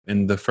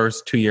In the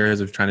first 2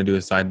 years of trying to do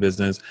a side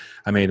business,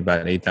 I made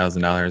about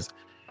 $8,000.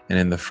 And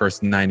in the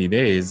first 90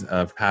 days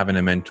of having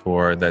a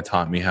mentor that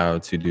taught me how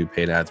to do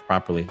paid ads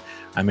properly,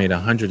 I made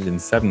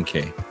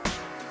 107K.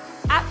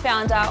 At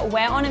Founder,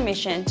 we're on a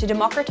mission to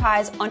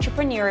democratize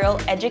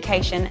entrepreneurial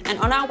education and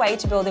on our way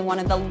to building one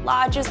of the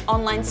largest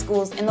online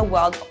schools in the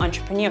world for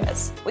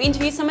entrepreneurs. We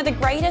interview some of the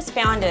greatest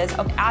founders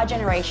of our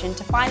generation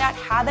to find out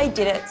how they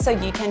did it so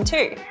you can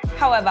too.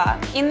 However,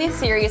 in this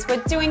series,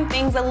 we're doing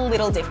things a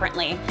little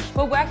differently.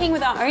 We're working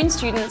with our own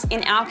students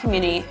in our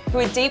community who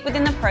are deep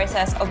within the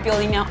process of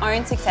building their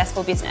own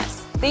successful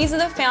business. These are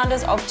the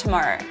founders of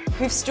tomorrow,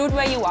 who've stood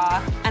where you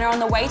are and are on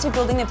the way to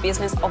building the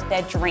business of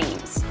their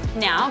dreams.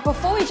 Now,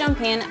 before we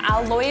jump in,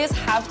 our lawyers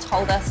have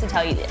told us to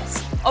tell you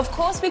this. Of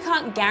course, we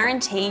can't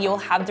guarantee you'll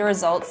have the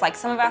results like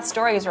some of our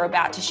stories we're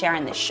about to share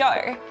in this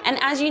show. And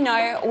as you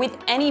know, with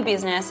any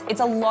business,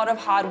 it's a lot of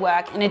hard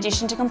work in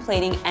addition to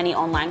completing any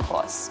online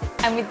course.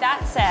 And with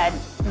that said,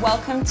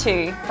 welcome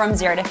to From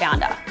Zero to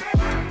Founder.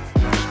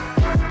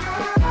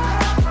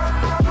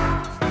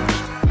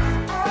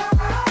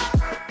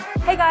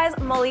 Hey guys,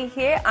 Molly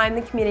here. I'm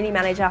the Community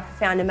Manager for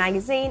Founder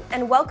Magazine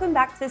and welcome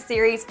back to the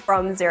series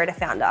From Zero to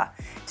Founder.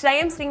 Today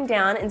I'm sitting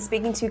down and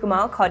speaking to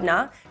Gamal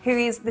Codner, who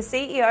is the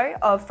CEO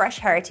of Fresh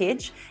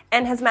Heritage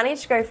and has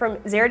managed to go from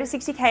 0 to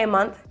 60K a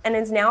month and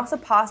is now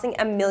surpassing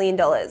 $1 million.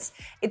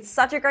 It's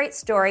such a great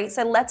story,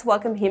 so let's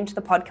welcome him to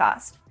the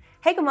podcast.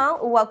 Hey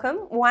Gamal, welcome.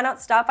 Why not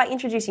start by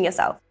introducing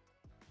yourself?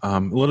 A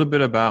little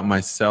bit about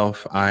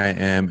myself. I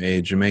am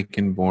a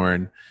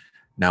Jamaican-born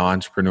now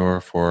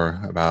entrepreneur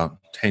for about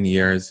 10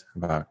 years,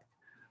 about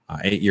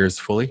 8 years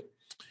fully.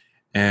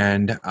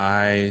 And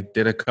I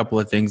did a couple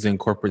of things in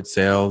corporate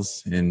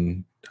sales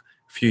in a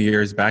few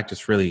years back,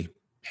 just really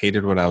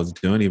hated what I was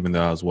doing, even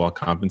though I was well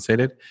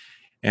compensated.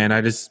 And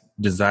I just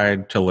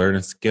desired to learn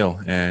a skill.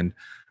 And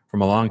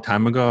from a long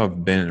time ago,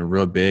 I've been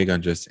real big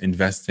on just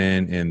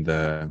investing in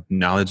the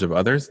knowledge of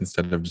others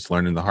instead of just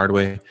learning the hard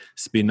way,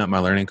 speeding up my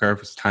learning curve,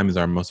 because time is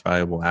our most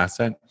valuable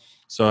asset.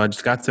 So I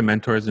just got some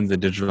mentors in the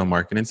digital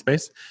marketing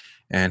space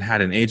and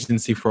had an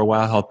agency for a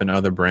while helping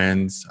other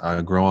brands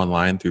grow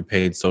online through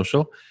paid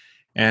social.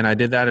 And I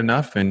did that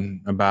enough.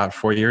 And about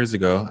 4 years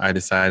ago, I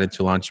decided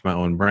to launch my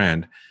own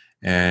brand.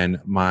 And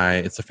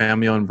it's a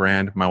family-owned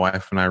brand. My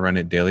wife and I run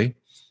it daily.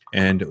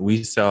 And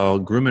we sell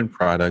grooming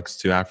products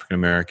to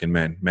African-American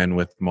men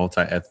with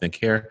multi-ethnic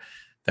hair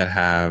that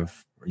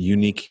have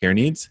unique hair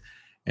needs.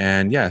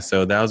 And yeah,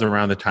 so that was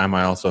around the time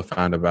I also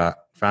found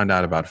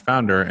out about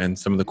Founder and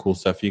some of the cool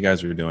stuff you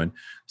guys were doing.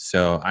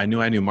 So I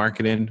knew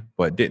marketing,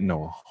 but didn't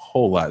know a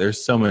whole lot.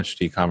 There's so much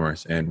to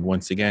e-commerce. And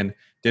once again,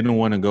 didn't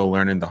want to go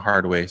learning the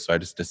hard way. So I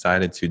just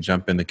decided to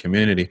jump in the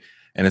community,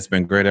 and it's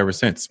been great ever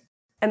since.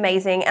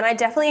 Amazing. And I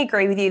definitely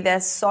agree with you.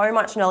 There's so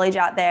much knowledge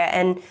out there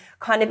and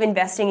kind of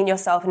investing in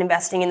yourself and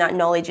investing in that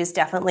knowledge is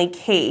definitely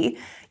key.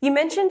 You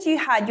mentioned you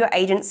had your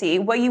agency.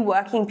 Were you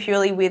working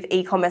purely with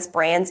e-commerce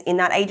brands in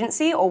that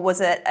agency, or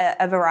was it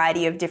a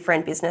variety of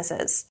different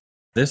businesses?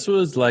 This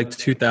was like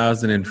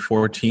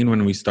 2014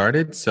 when we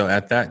started. So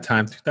at that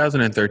time,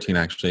 2013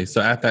 actually.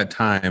 So at that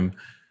time,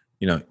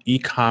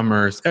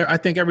 e-commerce, I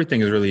think everything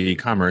is really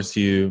e-commerce.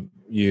 You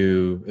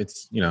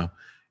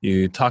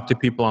talk to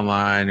people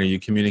online or you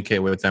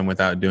communicate with them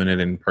without doing it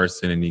in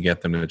person and you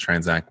get them to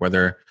transact,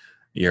 whether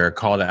your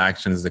call to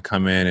action is to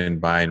come in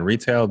and buy in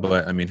retail.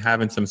 But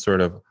having some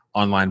sort of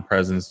online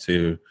presence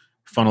to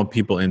funnel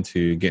people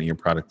into getting your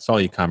product. It's all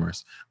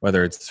e-commerce,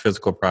 whether it's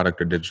physical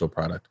product or digital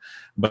product.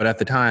 But at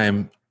the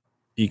time,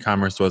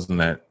 e-commerce wasn't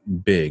that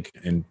big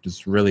and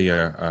just really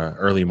a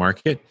early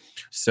market.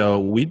 So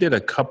we did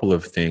a couple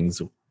of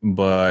things,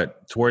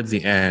 but towards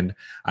the end,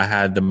 I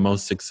had the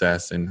most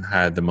success and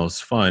had the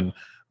most fun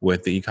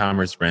with the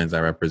e-commerce brands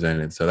I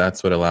represented. So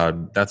that's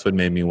what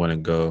made me want to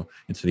go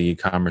into the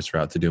e-commerce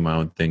route to do my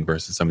own thing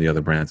versus some of the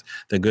other brands.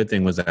 The good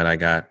thing was that I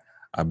got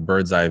a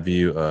bird's eye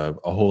view of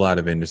a whole lot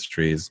of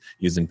industries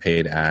using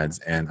paid ads.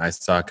 And I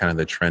saw kind of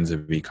the trends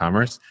of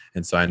e-commerce.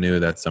 And so I knew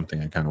that's something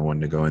I kind of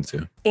wanted to go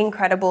into.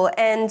 Incredible.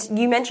 And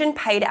you mentioned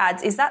paid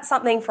ads. Is that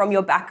something from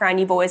your background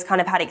you've always kind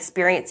of had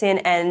experience in,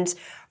 and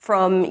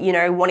from,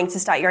 wanting to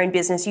start your own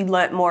business, you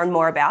learnt more and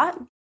more about?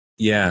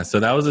 Yeah. So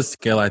that was a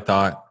skill I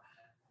thought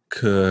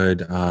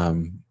could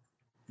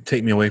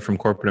take me away from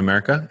corporate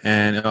America.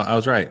 And I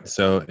was right.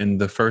 So in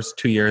the first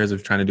 2 years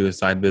of trying to do a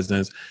side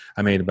business,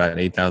 I made about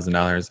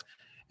 $8,000.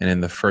 And in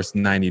the first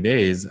 90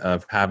 days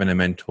of having a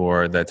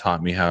mentor that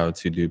taught me how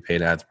to do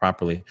paid ads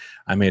properly,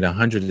 I made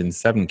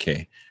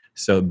 107K.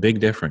 So big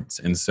difference.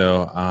 And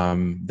so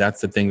that's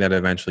the thing that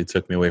eventually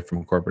took me away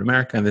from corporate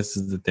America. And this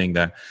is the thing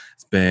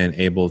that's been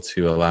able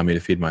to allow me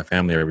to feed my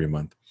family every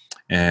month.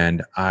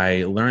 And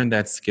I learned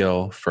that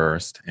skill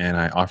first, and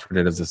I offered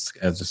it as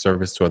a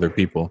service to other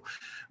people.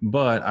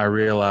 But I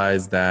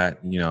realized that,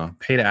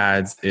 paid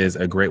ads is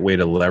a great way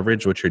to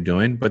leverage what you're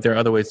doing, but there are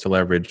other ways to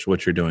leverage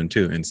what you're doing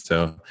too.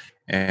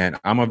 And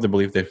I'm of the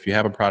belief that if you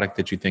have a product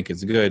that you think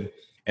is good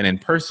and in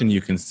person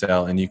you can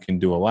sell and you can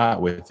do a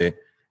lot with it,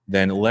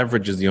 then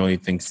leverage is the only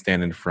thing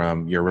standing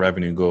from your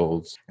revenue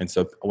goals. And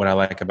so what I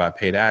like about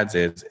paid ads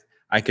is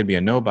I could be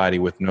a nobody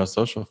with no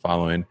social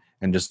following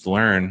and just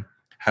learn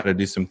how to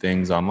do some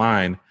things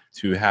online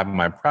to have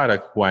my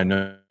product who I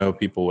know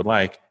people would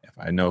like. If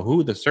I know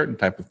who the certain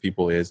type of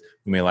people is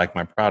who may like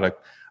my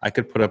product, I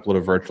could put up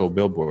little virtual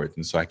billboards.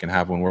 And so I can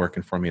have one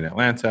working for me in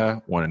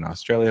Atlanta, one in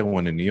Australia,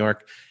 one in New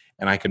York,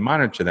 and I can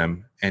monitor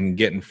them and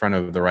get in front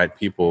of the right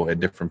people at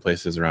different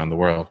places around the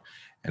world.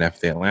 And if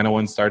the Atlanta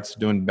one starts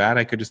doing bad,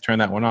 I could just turn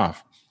that one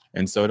off.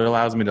 And so it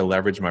allows me to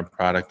leverage my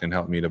product and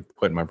help me to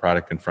put my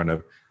product in front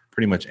of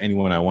pretty much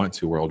anyone I want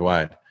to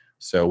worldwide.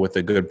 So with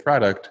a good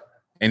product,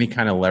 any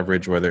kind of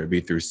leverage, whether it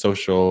be through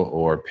social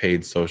or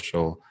paid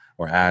social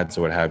or ads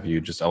or what have you,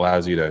 just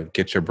allows you to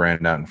get your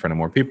brand out in front of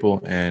more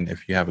people. And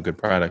if you have a good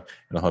product,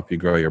 it'll help you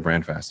grow your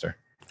brand faster.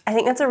 I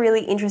think that's a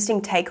really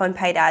interesting take on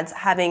paid ads,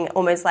 having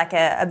almost like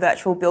a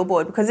virtual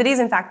billboard, because it is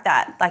in fact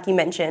that, like you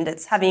mentioned,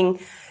 it's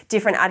having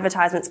different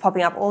advertisements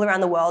popping up all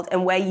around the world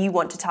and where you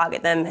want to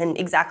target them and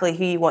exactly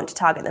who you want to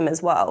target them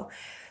as well.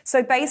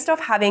 So based off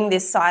having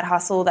this side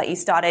hustle that you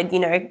started,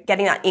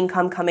 getting that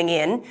income coming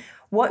in,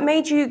 what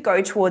made you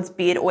go towards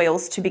beard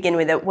oils to begin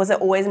with? Was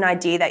it always an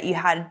idea that you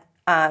had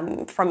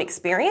from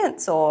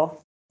experience or?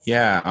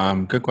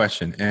 Yeah, good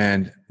question.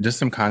 And just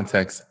some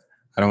context,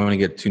 I don't want to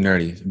get too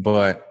nerdy,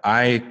 but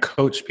I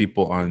coach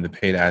people on the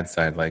paid ad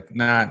side, like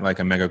not like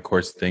a mega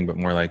course thing, but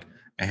more like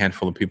a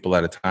handful of people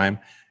at a time.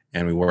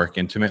 And we work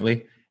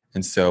intimately.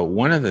 And so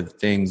one of the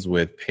things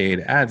with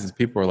paid ads is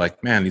people are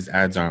like, man, these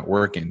ads aren't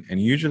working.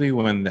 And usually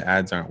when the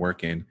ads aren't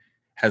working, it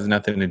has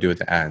nothing to do with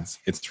the ads.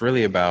 It's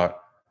really about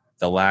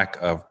the lack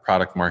of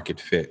product market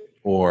fit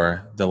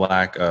or the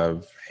lack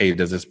of, hey,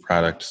 does this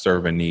product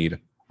serve a need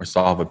or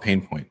solve a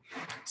pain point?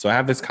 So I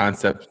have this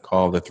concept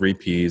called the 3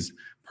 Ps: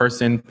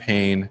 person,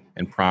 pain,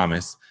 and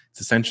promise.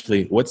 It's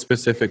essentially what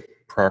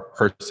specific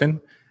person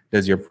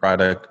does your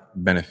product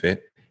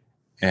benefit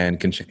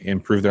and can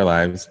improve their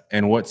lives,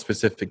 and what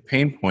specific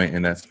pain point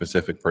in that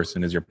specific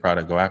person does your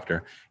product go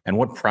after, and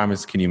what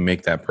promise can you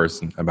make that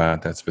person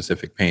about that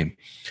specific pain.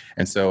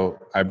 And so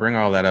I bring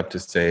all that up to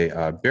say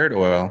beard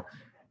oil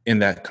in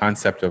that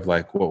concept of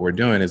like what we're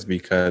doing is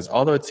because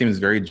although it seems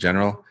very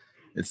general,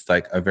 it's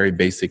like a very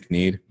basic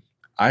need.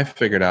 I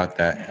figured out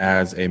that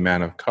as a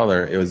man of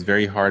color, it was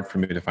very hard for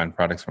me to find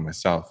products for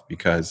myself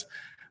because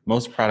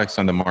most products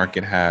on the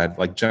market had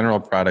like general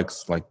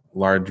products, like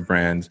large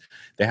brands,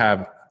 they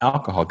have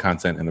alcohol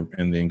content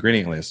in the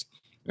ingredient list.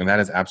 And that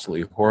is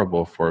absolutely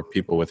horrible for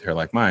people with hair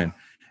like mine.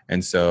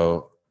 And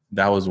so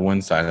that was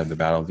one side of the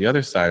battle. The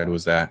other side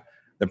was that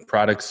the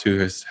products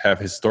who have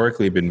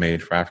historically been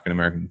made for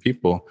African-American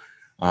people,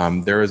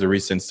 there was a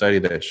recent study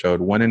that showed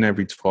 1 in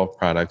every 12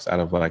 products out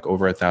of like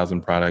over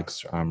 1,000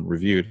 products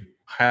reviewed,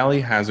 highly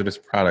hazardous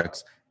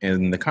products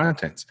in the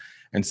contents.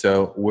 And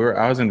so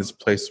I was in this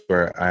place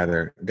where I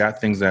either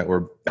got things that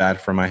were bad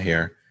for my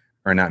hair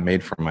or not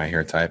made for my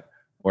hair type,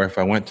 or if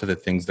I went to the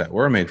things that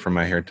were made for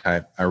my hair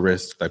type, I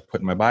risked like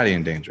putting my body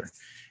in danger.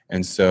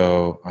 And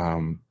so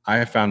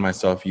I found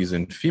myself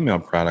using female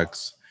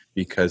products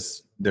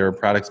because there were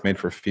products made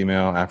for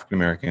female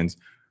African-Americans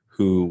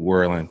who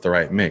were like the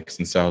right mix.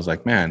 And so I was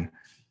like, man,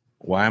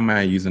 why am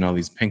I using all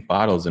these pink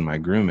bottles in my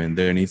grooming?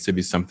 There needs to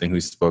be something who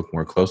spoke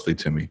more closely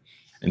to me.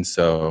 And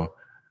so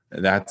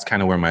that's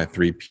kind of where my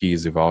 3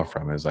 Ps evolved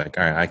from. Is like,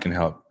 all right, I can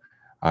help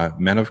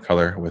men of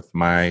color with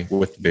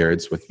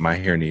beards, with my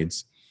hair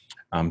needs,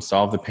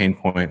 solve the pain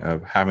point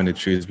of having to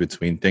choose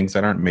between things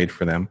that aren't made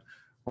for them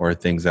or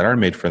things that are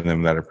made for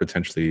them that are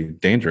potentially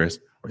dangerous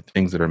or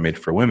things that are made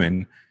for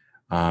women.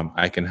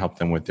 I can help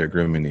them with their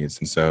grooming needs.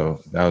 And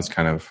so that was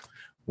kind of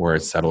where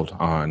it settled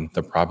on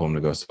the problem to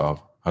go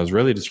solve. I was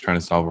really just trying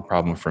to solve a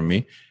problem for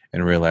me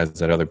and realize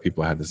that other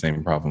people had the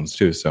same problems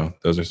too. So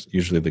those are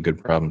usually the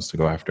good problems to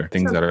go after,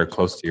 things that are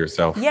close to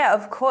yourself. Yeah,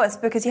 of course,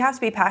 because you have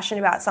to be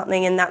passionate about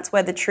something, and that's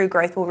where the true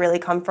growth will really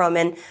come from,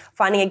 and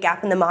finding a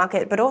gap in the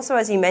market. But also,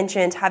 as you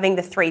mentioned, having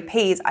the 3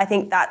 Ps, I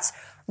think that's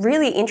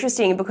really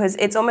interesting because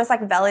it's almost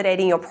like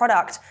validating your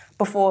product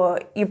before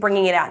you're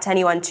bringing it out to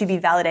anyone to be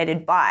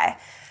validated by.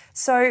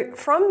 So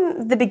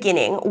from the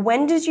beginning,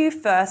 when did you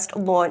first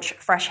launch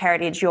Fresh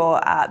Heritage, your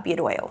beard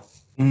oil?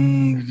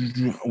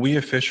 We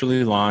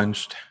officially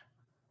launched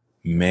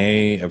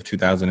May of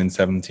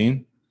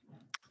 2017.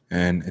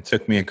 And it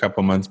took me a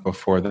couple months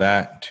before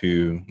that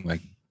to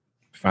like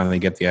finally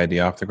get the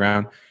idea off the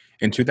ground.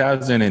 In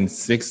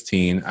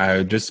 2016,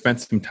 I just spent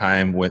some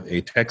time with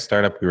a tech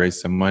startup. We raised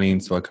some money in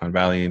Silicon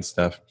Valley and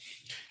stuff.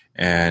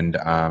 And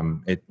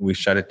we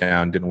shut it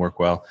down, didn't work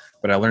well.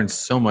 But I learned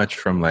so much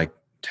from like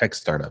tech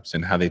startups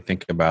and how they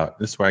think about,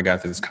 this is where I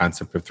got this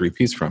concept of 3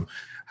 Ps from,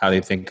 how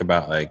they think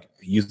about like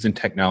using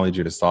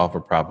technology to solve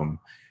a problem.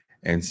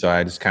 And so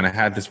I just kind of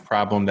had this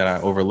problem that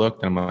I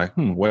overlooked, and I'm like,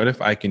 what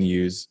if I can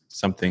use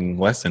something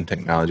less than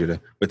technology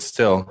but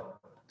still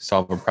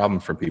solve a problem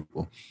for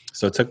people?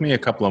 So it took me a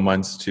couple of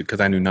months because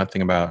I knew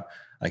nothing about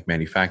like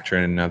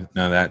manufacturing and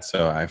none of that.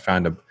 So I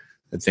found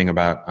the thing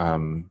about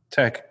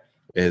tech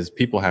is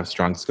people have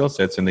strong skill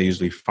sets and they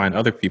usually find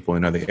other people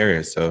in other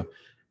areas. So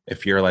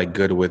if you're like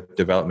good with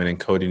development and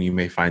coding, you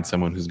may find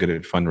someone who's good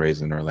at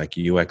fundraising or like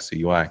UX or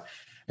UI.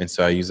 And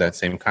so I used that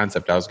same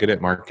concept. I was good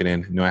at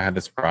marketing, knew I had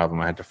this problem.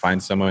 I had to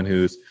find someone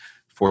who's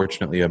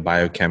fortunately a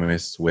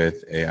biochemist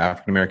with a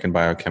African-American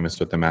biochemist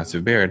with a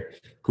massive beard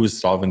who's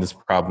solving this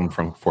problem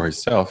for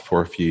himself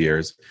for a few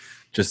years,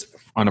 just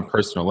on a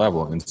personal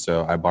level. And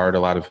so I borrowed a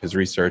lot of his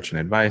research and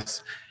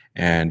advice.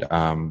 And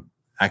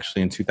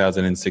actually in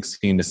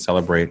 2016, to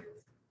celebrate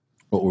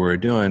what we were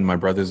doing, my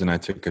brothers and I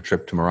took a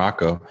trip to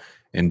Morocco.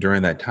 And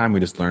during that time, we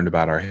just learned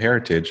about our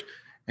heritage,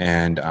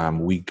 and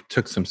we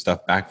took some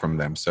stuff back from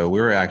them. So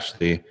we were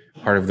actually,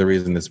 part of the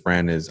reason this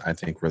brand is, I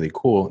think, really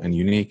cool and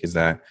unique is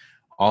that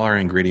all our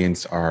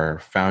ingredients are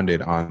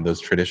founded on those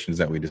traditions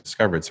that we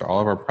discovered. So all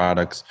of our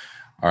products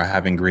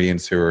have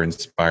ingredients who are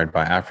inspired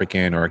by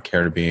African or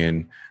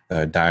Caribbean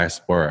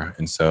diaspora.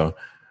 And so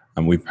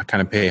we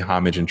kind of pay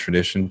homage and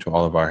tradition to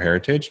all of our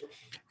heritage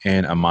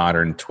in a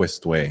modern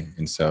twist way.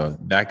 And so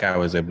that guy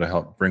was able to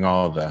help bring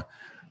all of the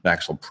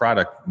actual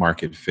product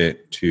market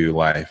fit to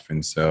life.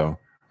 And so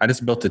I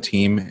just built a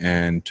team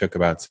and took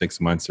about 6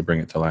 months to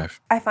bring it to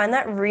life. I find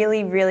that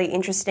really, really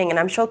interesting, and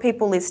I'm sure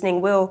people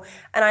listening will.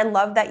 And I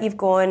love that you've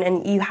gone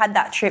and you had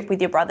that trip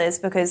with your brothers,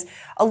 because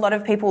a lot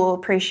of people will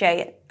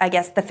appreciate, I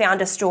guess, the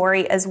founder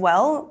story as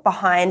well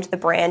behind the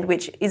brand,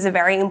 which is a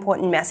very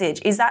important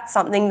message. Is that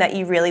something that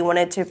you really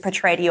wanted to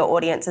portray to your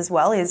audience as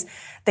well, is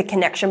the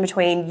connection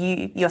between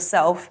you,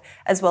 yourself,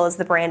 as well as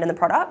the brand and the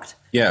product?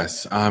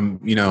 Yes.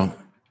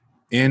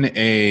 In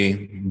a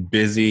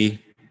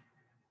busy,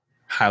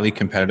 highly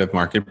competitive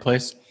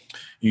marketplace,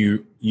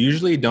 you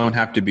usually don't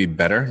have to be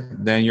better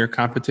than your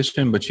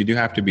competition, but you do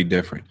have to be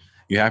different.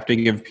 You have to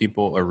give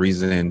people a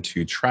reason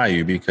to try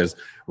you, because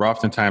we're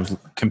oftentimes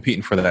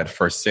competing for that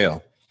first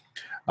sale.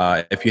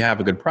 If you have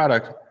a good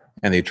product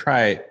and they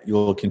try it,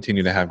 you'll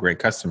continue to have great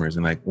customers.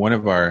 And like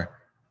we're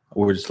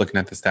just looking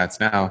at the stats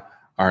now,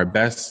 our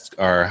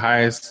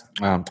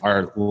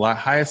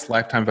highest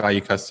lifetime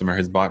value customer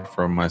has bought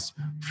from us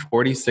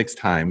 46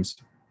 times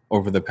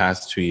over the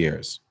past 2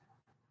 years.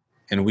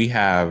 And we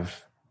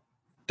have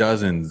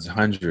dozens,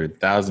 hundreds,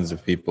 thousands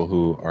of people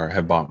who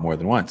have bought more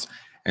than once.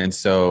 And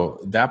so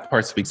that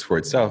part speaks for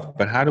itself.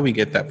 But how do we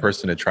get that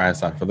person to try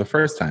us out for the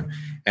first time?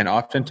 And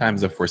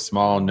oftentimes, if we're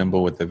small,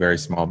 nimble with a very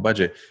small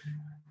budget,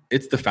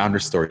 it's the founder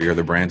story or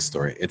the brand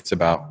story. It's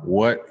about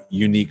what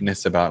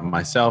uniqueness about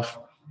myself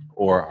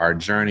or our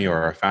journey or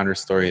our founder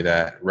story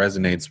that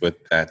resonates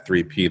with that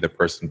 3P, the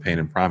person, pain,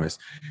 and promise.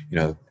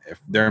 If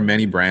there are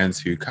many brands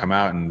who come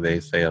out and they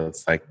say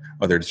it's like,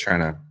 they're just trying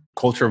to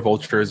culture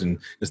vultures and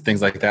just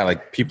things like that.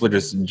 Like, people are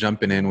just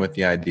jumping in with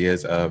the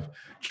ideas of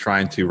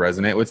trying to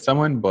resonate with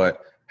someone,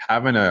 but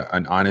having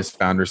an honest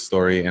founder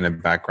story and a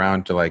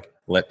background to like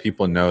let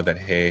people know that,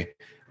 hey,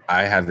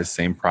 I had the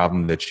same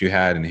problem that you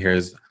had, and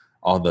here's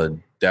all the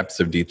depths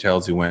of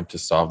details we went to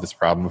solve this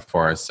problem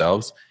for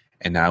ourselves,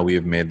 and now we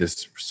have made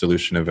this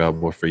solution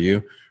available for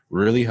you,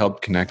 really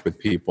helped connect with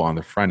people on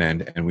the front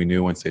end. And we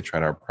knew once they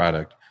tried our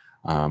product,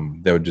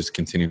 they would just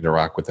continue to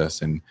rock with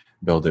us and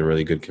build a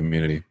really good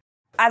community.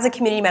 As a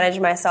community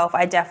manager myself,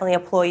 I definitely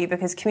applaud you,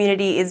 because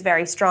community is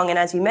very strong. And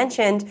as you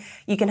mentioned,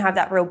 you can have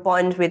that real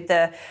bond with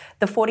the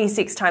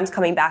 46 times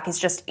coming back is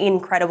just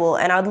incredible.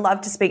 And I'd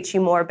love to speak to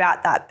you more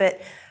about that. But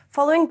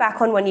following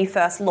back on when you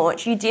first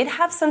launched, you did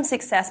have some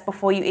success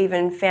before you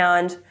even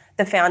found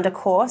the founder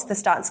course, the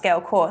Start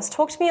Scale course.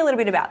 Talk to me a little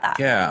bit about that.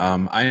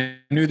 Yeah, I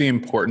knew the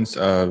importance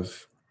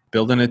of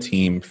building a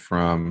team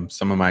from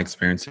some of my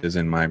experiences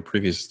in my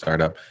previous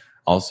startup.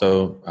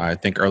 Also, I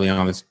think early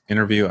on in this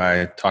interview,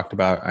 I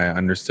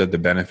understood the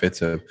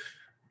benefits of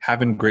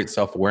having great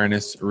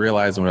self-awareness,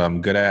 realizing what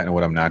I'm good at and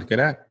what I'm not good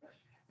at.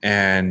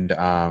 And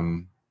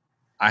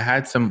I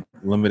had some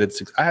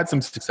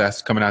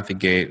success coming out the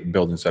gate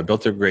building. So I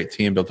built a great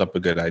team, built up a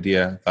good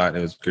idea, thought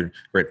it was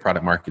great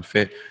product market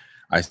fit.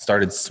 I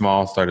started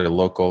small, started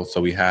local. So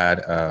we had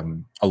a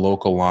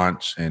local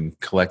launch and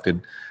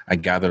I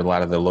gathered a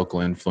lot of the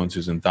local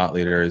influencers and thought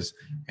leaders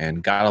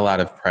and got a lot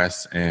of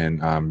press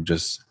and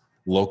just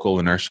local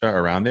inertia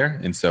around there.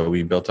 And so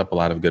we built up a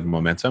lot of good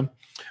momentum.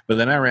 But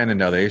then I ran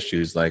into other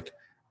issues. Like,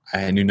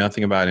 I knew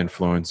nothing about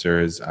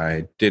influencers.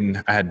 I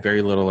had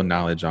very little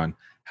knowledge on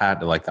how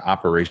to, like, the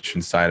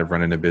operation side of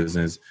running a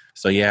business.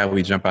 So yeah,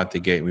 we jump out the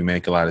gate, we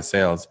make a lot of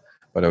sales,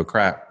 but oh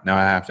crap, now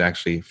I have to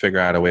actually figure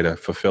out a way to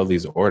fulfill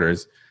these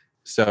orders.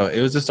 So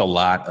it was just a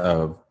lot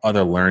of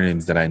other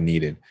learnings that I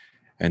needed.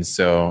 And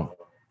so,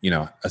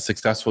 a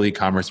successful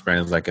e-commerce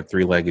brand is like a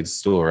 3-legged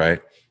stool,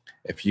 right?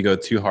 If you go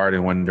too hard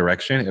in one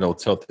direction, it'll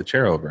tilt the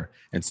chair over.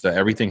 And so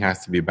everything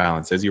has to be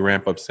balanced. As you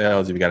ramp up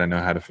sales, you've got to know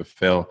how to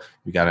fulfill.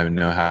 You got to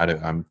know how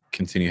to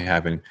continue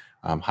having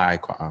high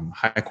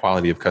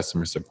quality of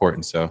customer support.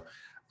 And so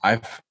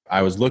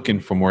I was looking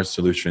for more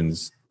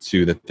solutions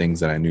to the things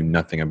that I knew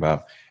nothing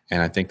about.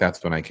 And I think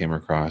that's when I came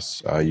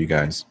across you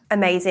guys.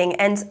 Amazing.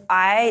 And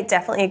I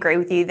definitely agree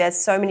with you. There's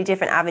so many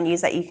different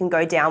avenues that you can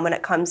go down when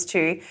it comes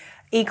to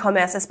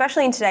e-commerce,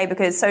 especially in today,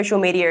 because social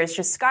media is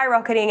just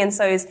skyrocketing, and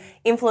so is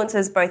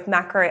influencers, both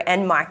macro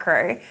and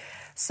micro.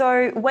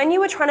 So when you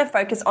were trying to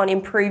focus on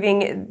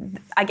improving,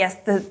 I guess,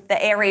 the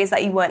areas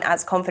that you weren't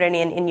as confident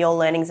in your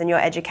learnings and your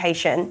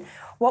education,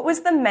 What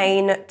was the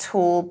main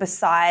tool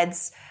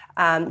besides,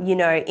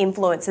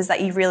 influences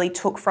that you really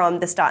took from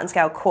the Start and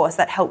Scale course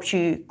that helped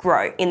you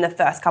grow in the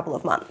first couple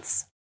of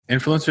months?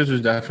 Influencers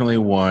was definitely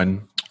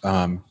one.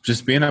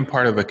 Just being a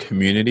part of a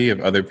community of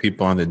other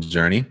people on the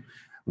journey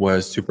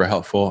was super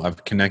helpful.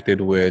 I've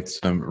connected with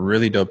some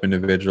really dope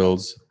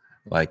individuals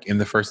like in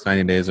the first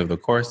 90 days of the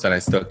course that I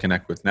still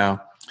connect with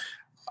now.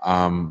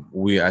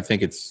 We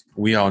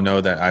all know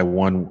that I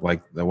won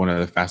like one of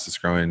the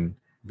fastest growing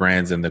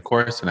brands in the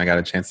course, and I got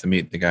a chance to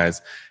meet the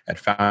guys at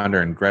Founder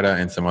and Greta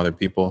and some other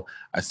people.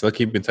 I still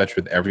keep in touch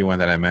with everyone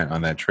that I met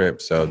on that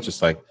trip. So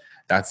just like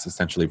that's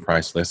essentially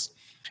priceless.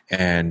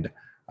 And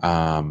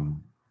so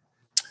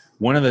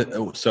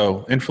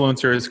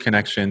influencers,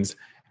 connections,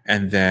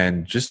 and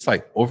then just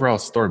like overall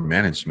store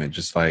management,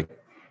 just like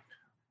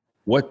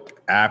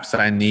what apps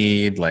I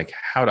need, like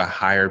how to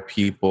hire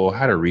people,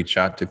 how to reach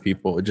out to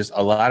people, just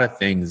a lot of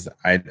things.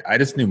 I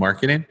just knew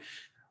marketing.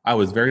 I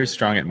was very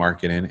strong at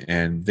marketing,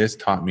 and this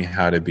taught me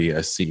how to be a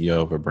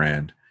CEO of a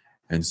brand.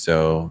 And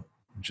so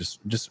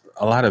just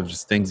a lot of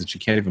just things that you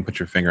can't even put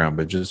your finger on,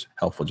 but just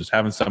helpful. Just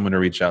having someone to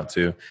reach out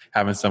to,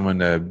 having someone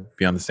to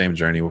be on the same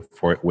journey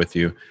with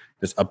you,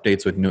 just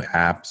updates with new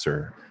apps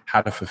or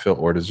how to fulfill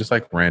orders, just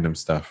like random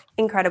stuff.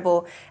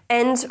 Incredible.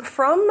 And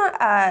from,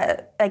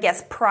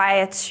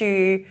 prior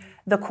to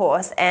the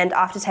course and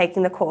after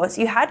taking the course,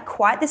 you had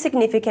quite the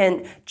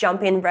significant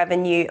jump in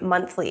revenue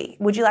monthly.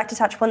 Would you like to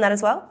touch upon that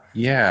as well?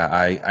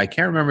 Yeah, I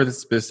can't remember the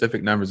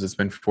specific numbers. It's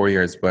been 4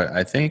 years, but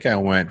I think I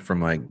went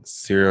from like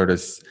zero to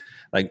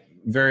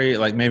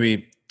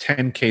maybe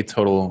 10K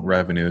total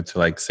revenue to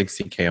like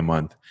 60K a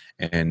month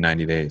in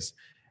 90 days.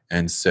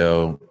 And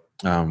so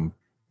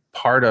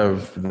part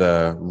of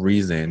the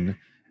reason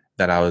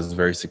that I was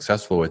very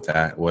successful with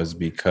that was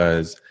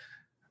because,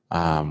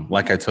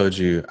 like I told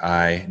you,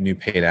 I knew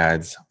paid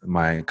ads,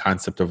 my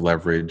concept of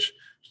leverage,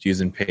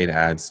 using paid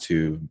ads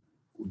to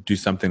do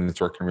something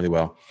that's working really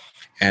well.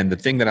 And the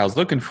thing that I was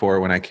looking for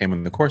when I came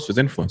in the course was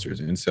influencers.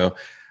 And so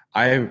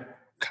I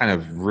kind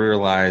of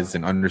realized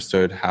and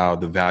understood how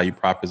the value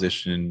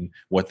proposition,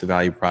 what the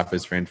value prop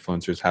is for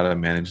influencers, how to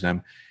manage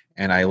them.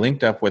 And I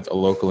linked up with a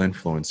local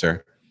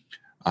influencer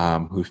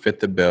who fit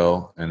the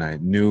bill, and I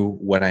knew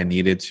what I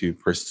needed to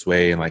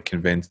persuade and like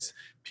convince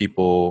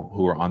people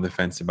who were on the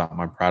fence about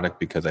my product,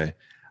 because I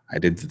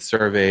did the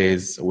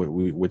surveys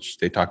which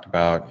they talked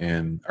about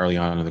early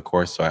on in the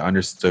course. So I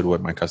understood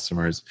what my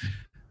customers'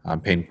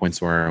 pain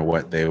points were and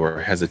what they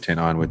were hesitant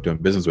on with doing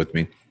business with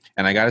me.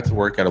 And I got it to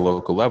work at a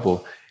local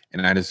level,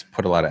 and I just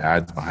put a lot of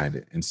ads behind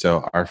it. And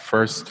so our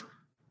first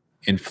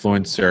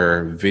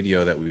influencer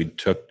video that we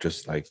took,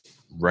 just like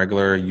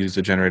regular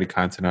user-generated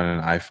content on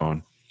an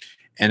iPhone,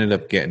 ended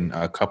up getting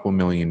a couple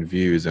million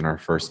views in our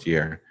first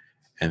year.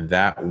 And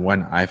that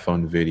one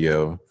iPhone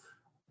video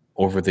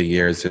over the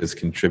years has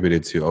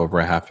contributed to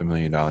over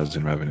 $500,000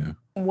 in revenue.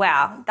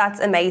 Wow, that's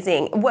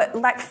amazing.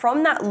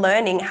 From that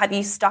learning, have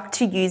you stuck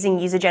to using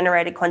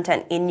user-generated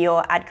content in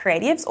your ad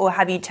creatives, or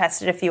have you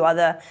tested a few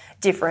other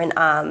different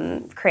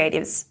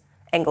creatives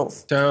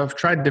angles? So I've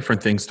tried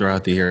different things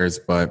throughout the years,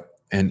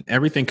 and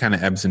everything kind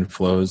of ebbs and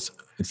flows.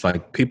 It's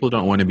like people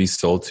don't want to be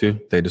sold to,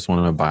 they just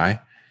want to buy.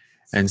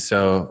 And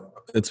so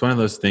it's one of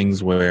those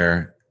things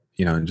where,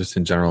 just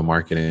in general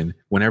marketing,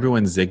 when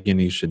everyone's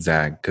zigging, you should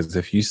zag. Because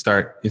if you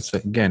start, it's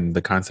again,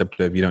 the concept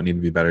of you don't need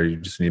to be better, you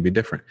just need to be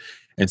different.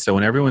 And so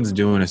when everyone's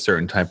doing a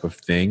certain type of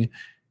thing,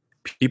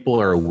 people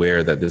are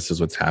aware that this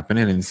is what's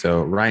happening. And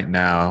so right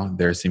now,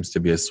 there seems to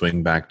be a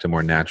swing back to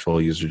more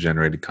natural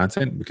user-generated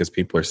content, because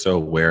people are so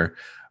aware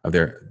of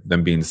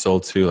them being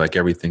sold to, like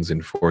everything's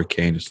in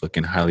 4K and just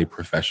looking highly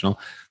professional.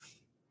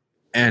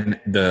 And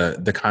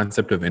the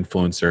concept of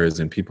influencers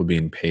and people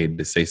being paid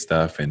to say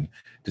stuff, and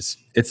it's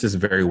just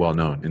very well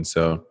known. And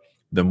so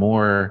the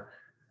more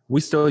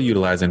we still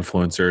utilize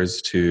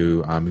influencers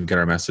to get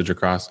our message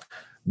across,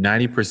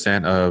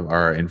 90% of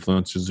our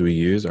influencers we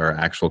use are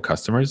actual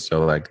customers.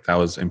 So like that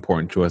was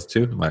important to us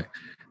too, like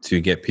to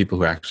get people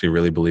who actually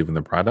really believe in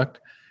the product,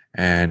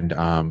 and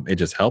it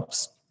just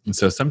helps. And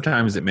so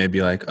sometimes it may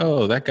be like,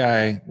 oh, that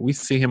guy, we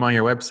see him on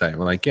your website.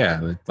 We're like,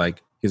 yeah,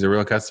 like he's a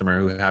real customer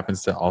who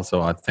happens to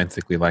also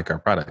authentically like our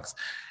products.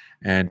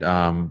 And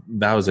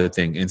that was a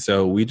thing. And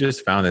so we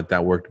just found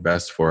that worked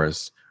best for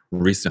us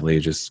recently,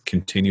 just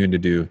continuing to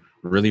do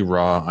really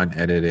raw,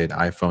 unedited,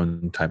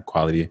 iPhone type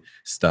quality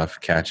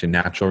stuff, catching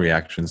natural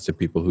reactions to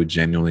people who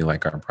genuinely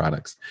like our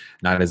products,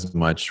 not as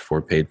much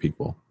for paid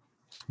people.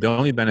 The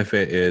only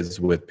benefit is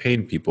with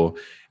paid people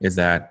is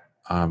that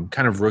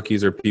kind of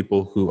rookies or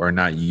people who are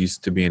not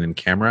used to being in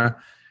camera,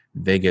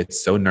 they get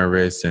so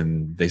nervous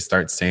and they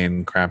start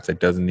saying crap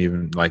that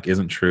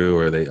isn't true,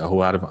 or a whole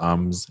lot of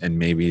ums and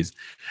maybes.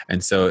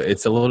 And so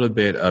it's a little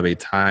bit of a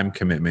time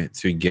commitment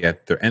to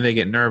get there, and they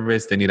get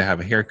nervous. They need to have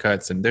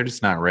haircuts and they're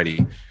just not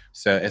ready.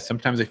 So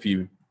sometimes if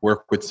you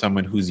work with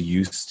someone who's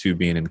used to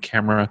being in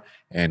camera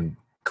and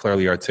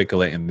clearly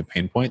articulating the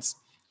pain points,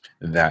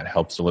 that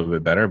helps a little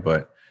bit better.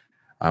 But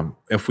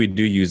if we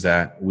do use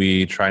that,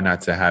 we try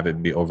not to have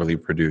it be overly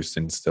produced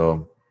and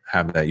still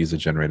have that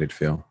user-generated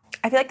feel.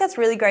 I feel like that's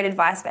really great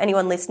advice for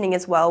anyone listening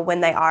as well when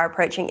they are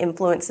approaching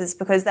influencers,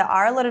 because there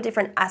are a lot of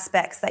different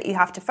aspects that you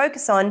have to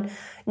focus on,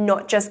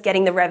 not just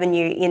getting the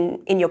revenue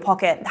in your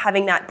pocket.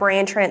 Having that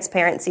brand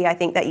transparency, I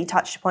think that you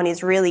touched upon,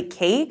 is really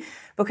key,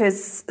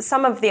 because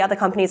some of the other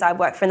companies I've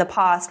worked for in the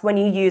past, when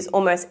you use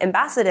almost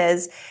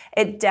ambassadors,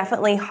 it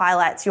definitely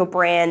highlights your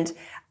brand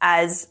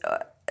as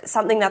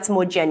something that's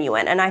more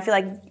genuine. And I feel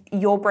like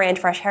your brand,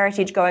 Fresh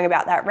Heritage, going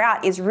about that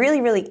route is really,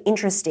 really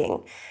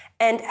interesting.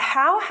 And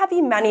how have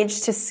you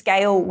managed to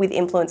scale with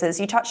influencers?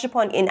 You touched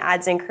upon in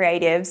ads and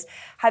creatives.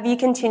 Have you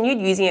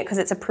continued using it because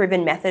it's a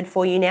proven method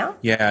for you now?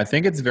 Yeah, I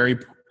think it's very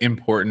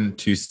important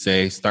to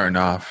say, starting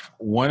off,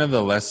 one of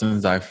the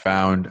lessons I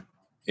found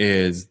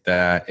is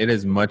that it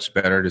is much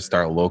better to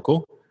start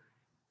local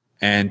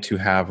and to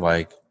have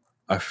like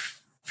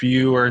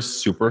fewer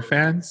super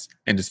fans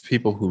and just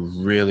people who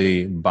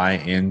really buy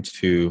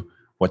into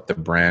what the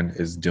brand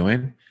is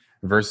doing,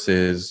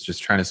 versus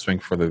just trying to swing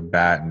for the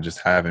bat and just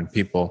having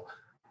people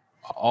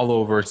all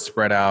over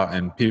spread out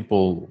and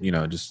people,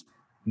 just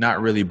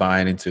not really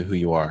buying into who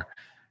you are.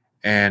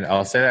 And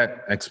I'll say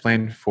that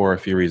explained for a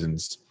few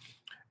reasons.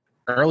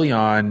 Early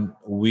on,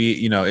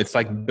 it's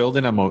like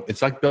building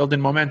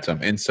momentum.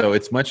 And so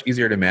it's much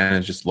easier to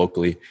manage just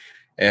locally.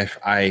 If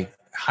I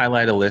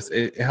highlight a list,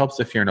 it helps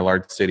if you're in a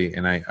large city.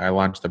 And I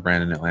launched the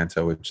brand in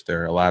Atlanta, which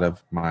there are a lot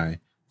of my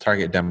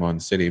target demo in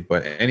the city,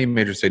 but any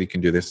major city can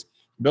do this.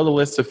 Build a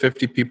list of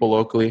 50 people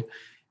locally,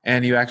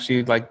 and you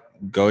actually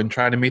go and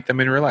try to meet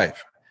them in real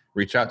life.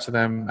 Reach out to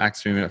them,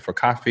 ask them for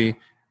coffee,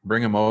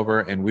 bring them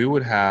over, and we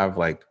would have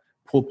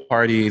pool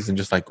parties and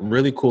just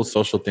really cool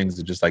social things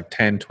to just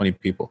 10, 20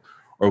 people.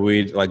 Or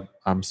we'd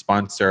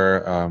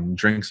sponsor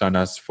drinks on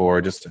us for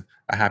just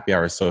a happy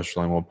hour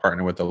social, and we'll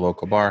partner with a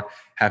local bar,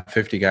 have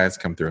 50 guys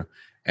come through.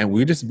 And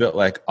we just built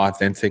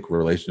authentic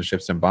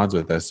relationships and bonds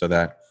with us so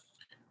that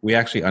we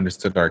actually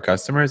understood our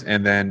customers.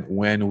 And then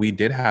when we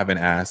did have an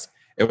ask,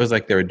 it was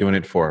like they were doing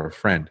it for a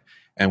friend.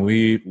 And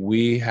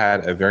we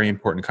had a very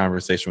important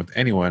conversation with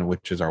anyone,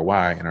 which is our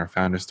why and our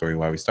founder story,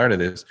 why we started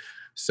this.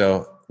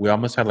 So we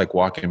almost had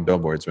walk-in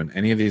billboards. When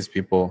any of these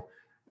people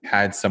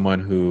had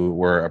someone who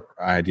were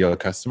an ideal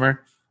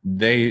customer,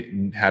 they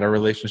had a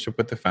relationship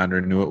with the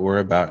founder, knew what we're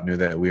about, knew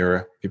that we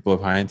were people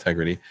of high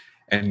integrity,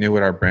 and knew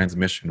what our brand's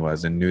mission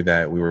was, and knew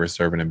that we were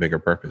serving a bigger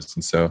purpose.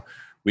 And so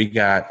we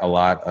got a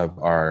lot of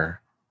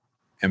our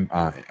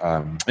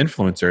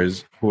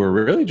influencers who were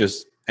really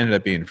just ended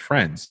up being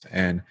friends.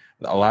 And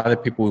a lot of the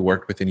people we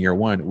worked with in year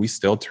one, we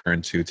still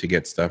turn to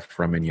get stuff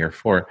from in year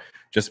four,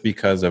 just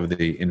because of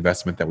the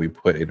investment that we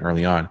put in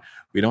early on.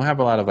 We don't have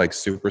a lot of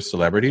super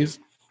celebrities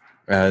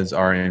as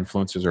our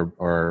influencers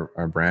or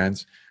our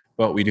brands,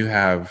 but we do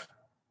have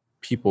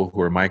people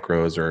who are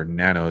micros or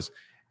nanos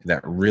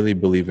that really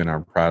believe in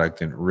our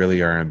product and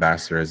really are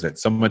ambassadors, that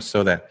so much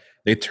so that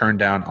they turn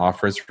down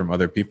offers from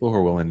other people who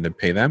are willing to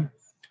pay them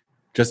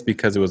just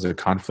because it was a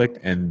conflict,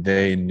 and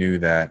they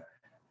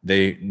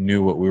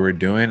knew what we were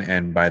doing,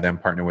 and by them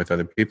partnering with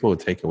other people would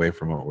take away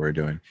from what we were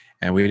doing.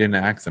 And we didn't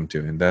ask them to.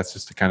 And that's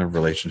just the kind of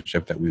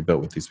relationship that we built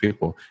with these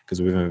people,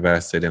 because we've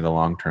invested in the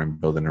long term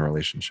building a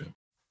relationship.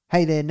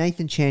 Hey there,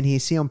 Nathan Chan here,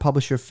 CEO and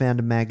publisher of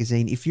Founder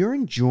Magazine. If you're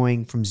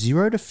enjoying From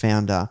Zero to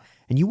Founder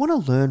and you want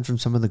to learn from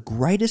some of the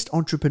greatest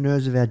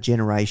entrepreneurs of our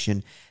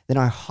generation, then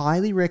I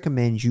highly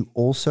recommend you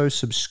also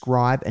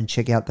subscribe and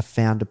check out the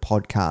Founder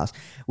podcast.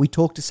 We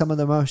talk to some of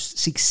the most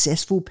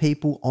successful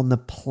people on the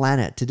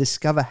planet to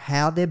discover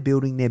how they're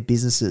building their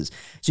businesses.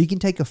 So you can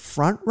take a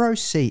front row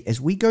seat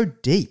as we go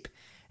deep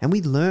and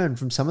we learn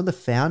from some of the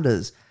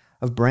founders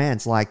of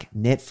brands like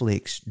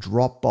Netflix,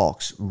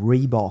 Dropbox,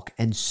 Reebok,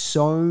 and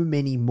so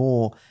many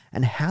more,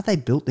 and how they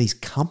built these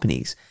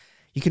companies.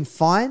 You can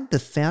find the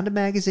Founder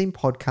Magazine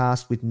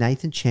podcast with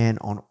Nathan Chan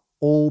on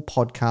all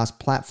podcast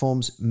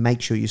platforms.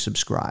 Make sure you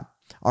subscribe.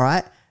 All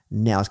right,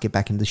 now let's get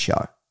back into the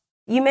show.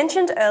 You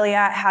mentioned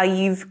earlier how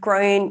you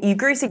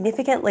grew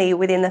significantly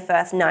within the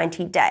first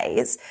 90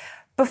 days.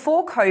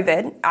 Before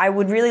COVID, I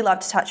would really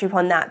love to touch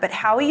upon that, but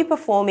how are you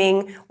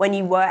performing when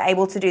you were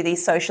able to do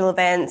these social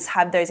events,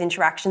 have those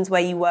interactions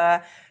where you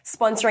were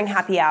sponsoring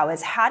happy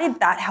hours? How did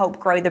that help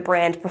grow the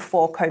brand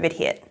before COVID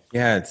hit?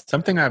 Yeah, it's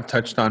something I've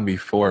touched on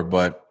before,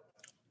 but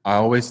I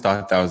always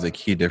thought that was a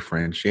key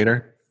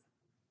differentiator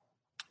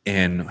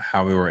in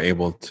how we were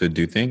able to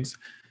do things.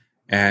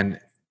 And,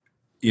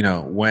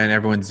 when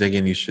everyone's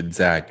zigging, you should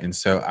zag. And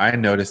so I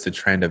noticed the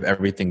trend of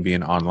everything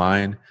being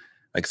online,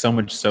 so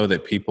much so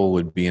that people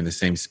would be in the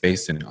same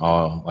space and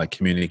all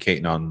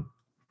communicating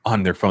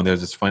on their phone.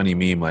 There's this funny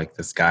meme,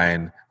 this guy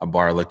in a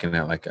bar looking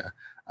at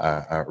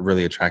a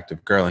really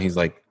attractive girl, and he's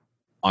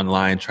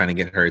online trying to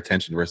get her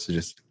attention versus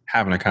just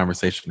having a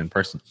conversation in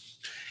person.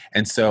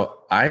 And so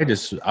I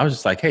was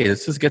just like, hey,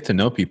 let's just get to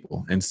know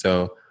people. And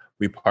so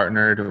we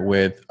partnered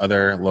with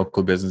other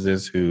local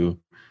businesses who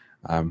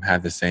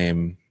had the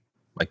same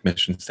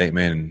mission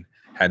statement and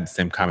had the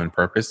same common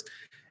purpose.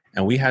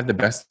 And we had the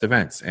best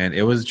events. And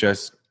it was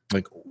just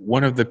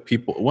one of the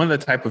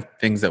type of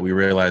things that we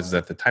realized is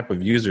that the type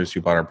of users who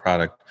bought our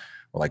product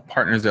like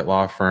partners at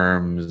law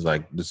firms,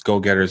 like just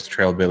go-getters,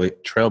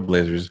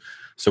 trailblazers.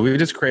 So we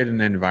just created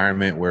an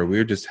environment where we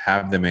would just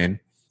have them in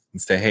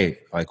and say, hey,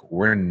 like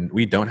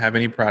we don't have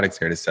any products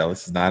here to sell.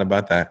 This is not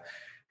about that.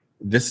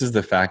 This is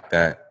the fact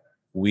that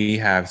we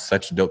have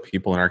such dope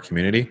people in our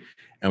community,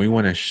 and we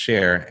want to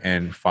share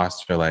and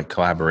foster like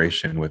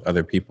collaboration with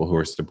other people who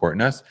are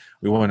supporting us.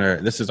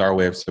 This is our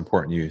way of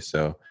supporting you.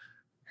 So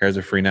here's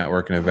a free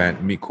networking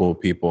event, meet cool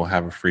people,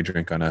 have a free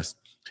drink on us.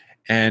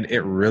 And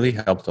it really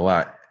helped a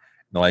lot.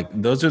 Like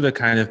those are the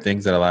kind of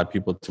things that allowed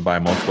people to buy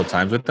multiple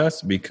times with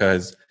us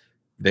because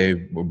they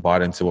were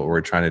bought into what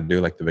we're trying to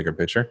do, like the bigger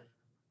picture.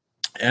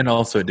 And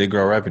also it did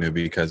grow revenue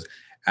because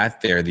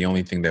the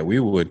only thing that we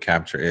would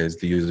capture is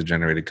the user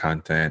generated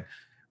content.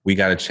 We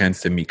got a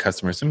chance to meet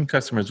customers. Some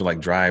customers would like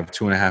drive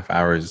 2.5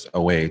 hours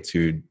away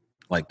to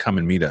like come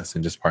and meet us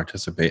and just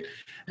participate.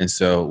 And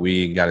so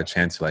we got a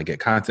chance to like get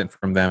content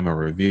from them, a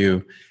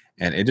review,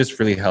 and it just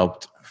really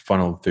helped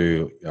funnel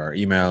through our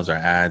emails, our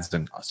ads,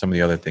 and some of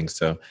the other things.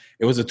 So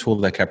it was a tool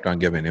that kept on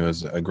giving. It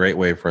was a great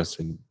way for us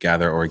to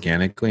gather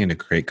organically and to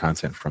create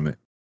content from it.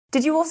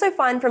 Did you also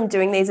find from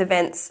doing these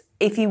events,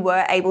 if you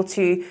were able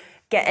to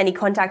get any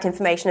contact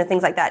information and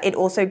things like that, it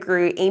also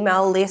grew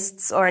email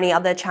lists or any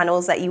other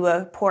channels that you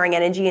were pouring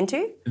energy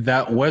into?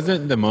 That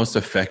wasn't the most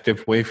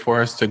effective way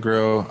for us to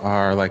grow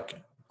our like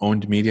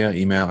owned media,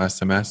 email,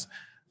 SMS.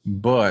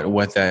 But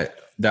what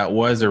that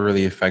was a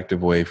really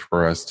effective way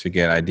for us to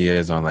get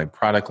ideas on like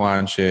product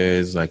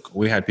launches. Like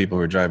we had people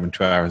who were driving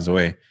 2 hours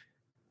away.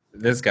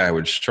 This guy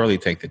would surely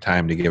take the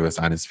time to give us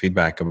honest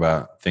feedback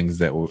about things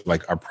that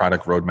like our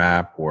product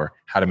roadmap or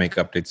how to make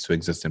updates to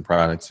existing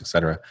products, et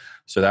cetera.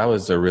 So that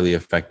was a really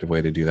effective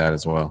way to do that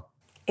as well.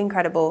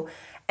 Incredible.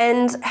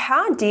 And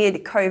how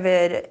did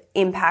COVID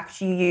impact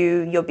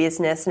you, your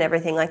business and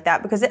everything like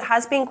that? Because it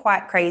has been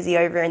quite crazy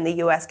over in the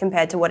US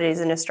compared to what it is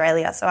in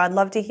Australia. So I'd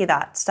love to hear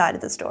that side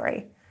of the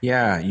story.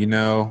 Yeah,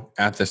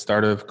 at the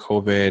start of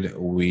COVID,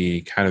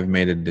 we kind of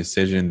made a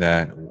decision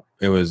that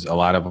it was a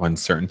lot of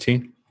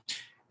uncertainty.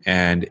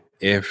 And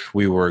if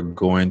we were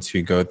going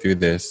to go through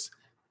this,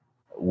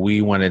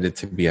 we wanted it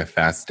to be a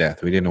fast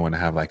death. We didn't want to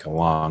have like a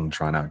long,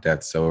 drawn out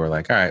death. So we're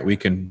like, all right, we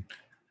can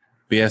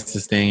BS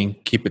this thing,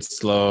 keep it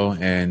slow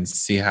and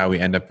see how we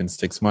end up in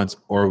 6 months,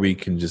 or we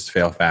can just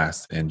fail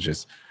fast and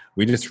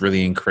we just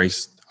really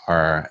increased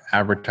our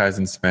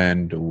advertising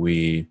spend.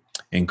 We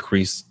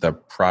increased the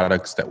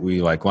products that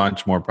we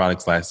launched more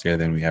products last year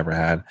than we ever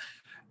had,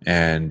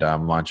 and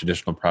launched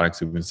additional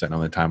products we've been sitting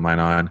on the timeline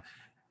on.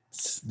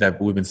 That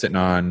we've been sitting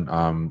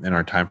on in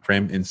our time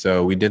frame. And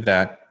so we did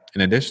that. In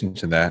addition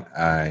to that,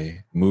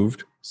 I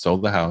moved,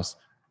 sold the house,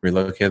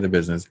 relocated the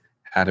business,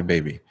 had a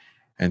baby.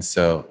 And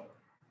so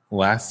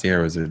last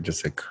year was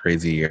just a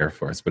crazy year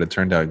for us, but it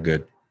turned out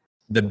good.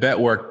 The bet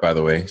worked, by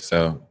the way.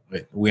 So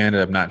we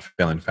ended up not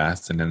failing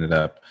fast and ended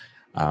up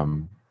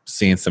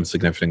seeing some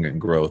significant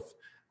growth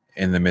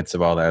in the midst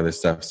of all that other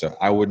stuff. So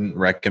I wouldn't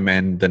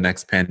recommend the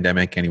next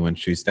pandemic anyone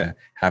choose to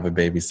have a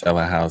baby, sell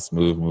a house,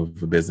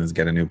 move a business,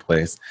 get a new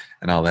place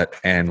and all that,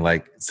 and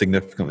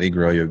significantly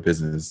grow your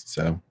business.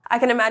 So I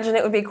can imagine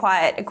it would be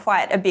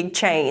quite a big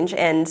change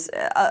and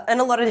a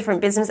lot of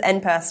different business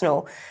and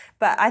personal.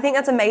 But I think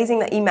that's amazing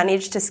that you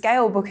managed to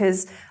scale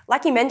because,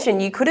 like you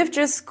mentioned, you could have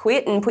just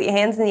quit and put your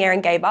hands in the air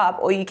and gave up,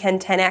 or you can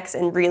 10x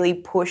and really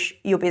push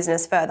your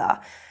business further.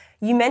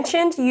 You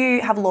mentioned you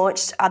have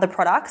launched other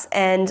products,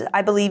 and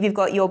I believe you've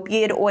got your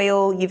beard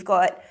oil, you've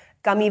got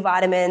gummy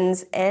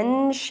vitamins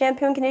and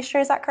shampoo and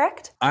conditioner. Is that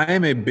correct? I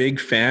am a big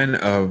fan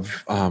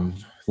of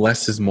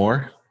less is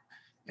more,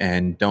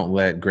 and don't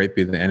let great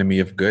be the enemy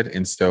of good.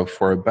 And so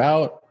for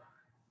about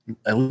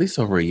at least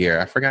over a year,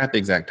 I forgot the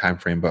exact time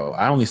frame, but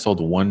I only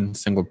sold one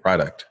single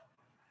product.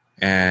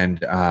 And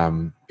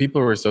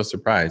people were so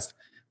surprised.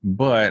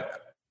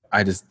 But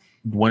I just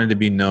wanted to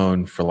be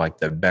known for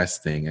the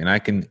best thing. And I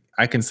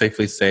can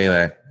safely say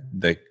that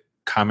the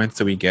comments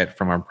that we get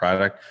from our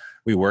product,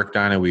 we worked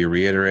on it, we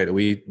reiterate it,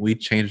 we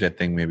changed that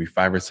thing maybe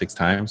 5 or 6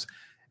 times,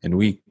 and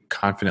we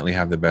confidently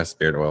have the best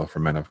beard oil for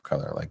men of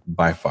color,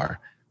 by far.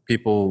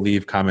 People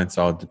leave comments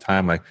all the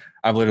time,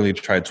 I've literally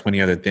tried 20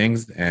 other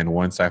things, and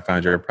once I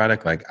found your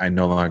product, I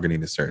no longer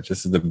need to search.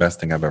 This is the best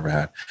thing I've ever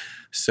had.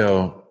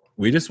 So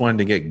we just wanted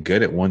to get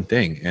good at one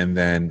thing and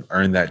then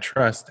earn that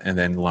trust and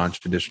then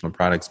launch additional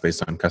products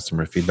based on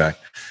customer feedback.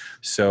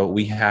 So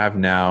we have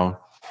now.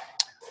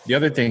 The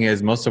other thing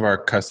is most of our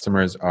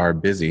customers are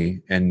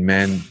busy, and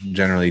men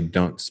generally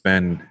don't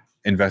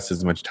invest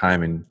as much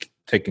time in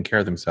taking care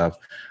of themselves.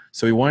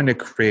 So we wanted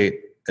to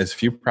create as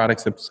few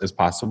products as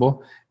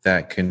possible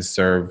that can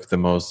serve the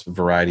most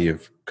variety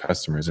of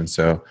customers. And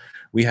so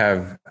we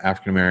have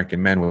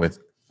African-American men with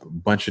a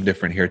bunch of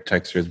different hair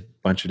textures, a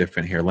bunch of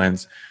different hair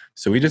lengths.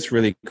 So we just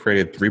really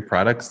created 3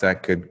 products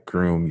that could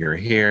groom your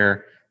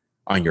hair,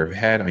 on your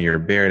head, on your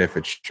beard, if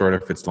it's short,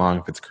 if it's long,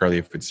 if it's curly,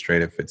 if it's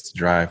straight, if it's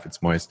dry, if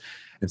it's moist.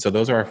 And so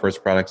those are our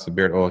first products, the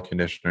beard oil,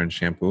 conditioner, and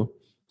shampoo.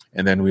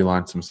 And then we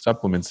launched some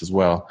supplements as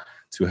well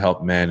to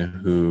help men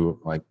who,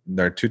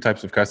 there are 2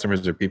 types of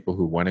customers. There are people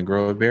who want to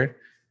grow a beard,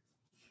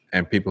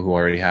 and people who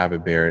already have a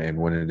beard and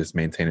want to just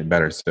maintain it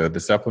better. So the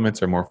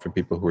supplements are more for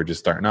people who are just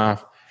starting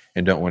off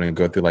and don't want to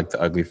go through like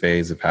the ugly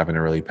phase of having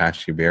a really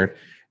patchy beard.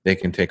 They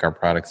can take our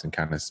products and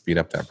kind of speed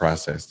up that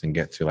process and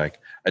get to like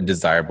a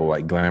desirable,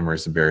 like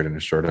glamorous beard in a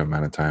short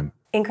amount of time.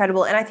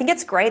 Incredible. And I think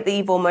it's great that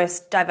you've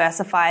almost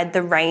diversified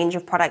the range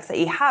of products that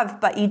you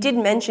have, but you did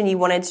mention you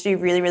wanted to do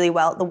really, really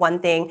well at the one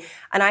thing.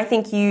 And I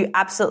think you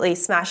absolutely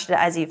smashed it,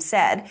 as you've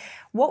said.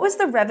 What was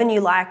the revenue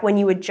like when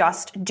you were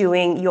just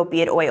doing your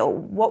beard oil?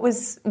 What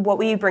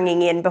were you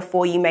bringing in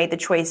before you made the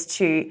choice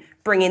to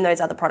bring in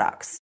those other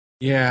products?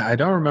 Yeah, I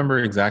don't remember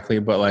exactly,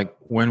 but like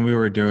when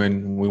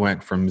we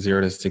went from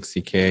 0 to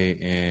 60K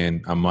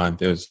in a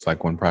month, it was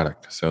like one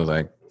product. So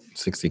like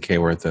 60K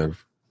worth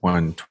of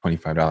one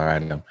 $25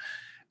 item.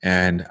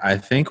 And I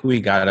think we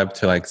got up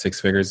to like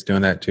six figures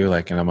doing that too,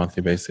 like on a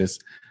monthly basis.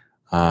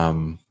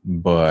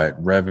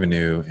 But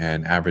revenue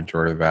and average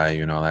order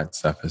value and all that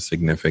stuff has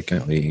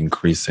significantly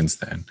increased since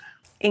then.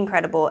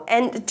 Incredible.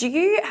 And do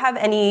you have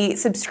any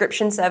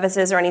subscription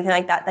services or anything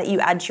like that that you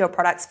add to your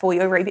products for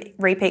your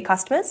repeat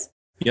customers?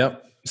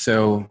 Yep.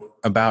 So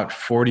about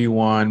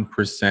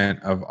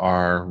 41% of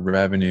our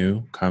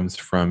revenue comes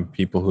from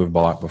people who have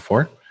bought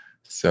before.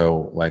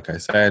 So like I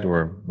said,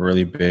 we're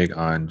really big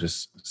on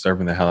just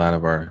serving the hell out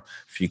of our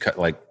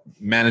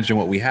managing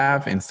what we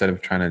have instead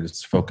of trying to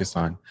just focus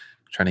on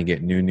trying to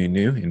get new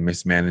and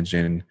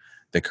mismanaging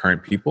the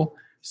current people.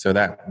 So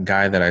that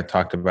guy that I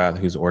talked about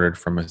who's ordered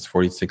from us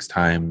 46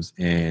 times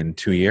in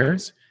 2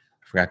 years,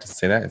 I forgot to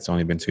say that, it's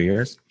only been 2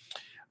 years.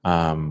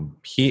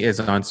 He is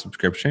on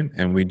subscription,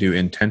 and we do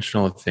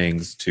intentional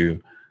things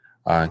to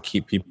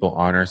keep people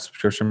on our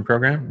subscription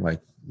program. Like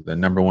the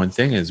number one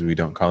thing is we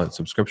don't call it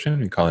subscription,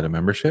 we call it a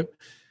membership.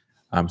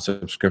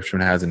 Subscription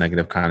has a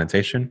negative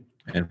connotation.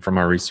 And from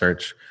our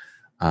research,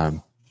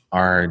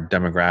 our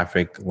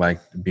demographic like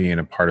being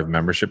a part of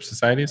membership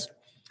societies.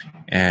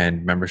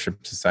 And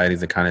membership societies,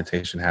 the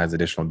connotation has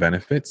additional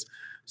benefits.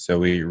 So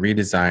we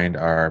redesigned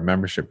our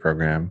membership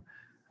program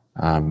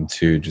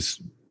to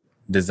just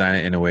design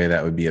it in a way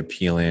that would be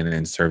appealing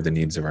and serve the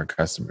needs of our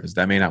customers.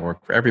 That may not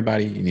work for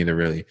everybody. You need to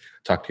really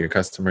talk to your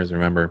customers.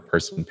 Remember,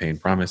 person, paying,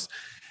 promise.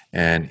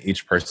 And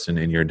each person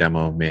in your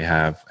demo may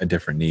have a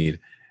different need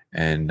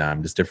and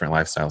just different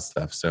lifestyle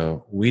stuff.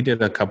 So we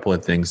did a couple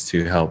of things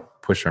to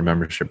help push our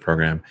membership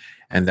program,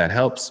 and that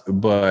helps.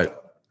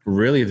 But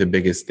really the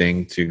biggest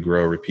thing to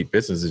grow repeat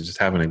business is just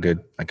having a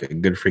good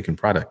freaking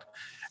product.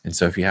 And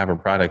so if you have a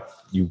product,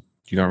 you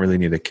don't really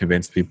need to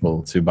convince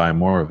people to buy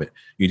more of it.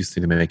 You just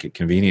need to make it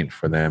convenient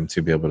for them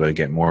to be able to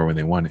get more when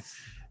they want it.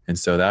 And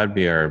so that would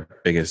be our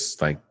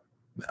biggest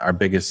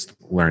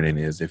learning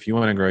is if you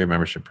want to grow your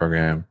membership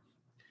program,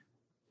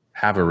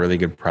 have a really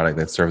good product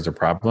that serves a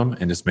problem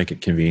and just make it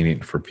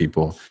convenient for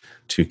people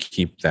to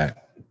keep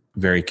that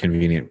very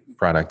convenient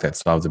product that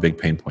solves a big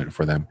pain point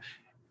for them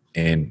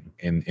in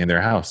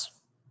their house.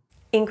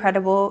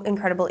 Incredible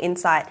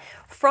insight.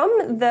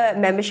 From the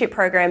membership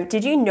program,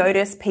 did you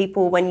notice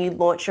people when you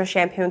launched your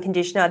shampoo and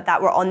conditioner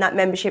that were on that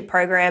membership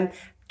program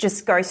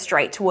just go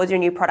straight towards your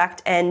new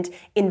product and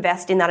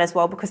invest in that as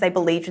well because they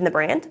believed in the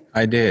brand?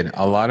 I did.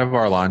 A lot of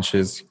our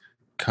launches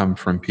come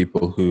from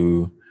people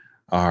who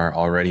are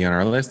already on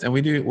our list, and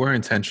we're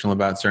intentional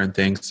about certain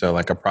things. So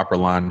like a proper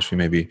launch, we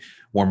may be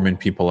warming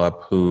people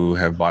up who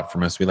have bought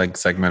from us. We like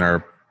segment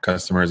our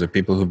customers of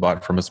people who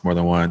bought from us more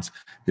than once,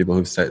 people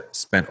who've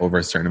spent over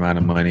a certain amount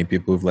of money,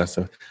 people who've left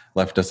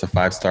us a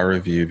 5-star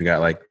review. We got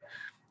like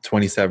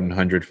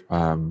 2,700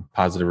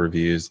 positive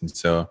reviews. And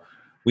so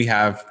we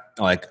have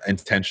like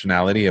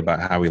intentionality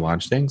about how we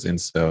launch things. And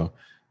so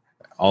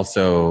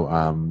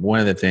also one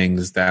of the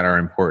things that are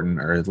important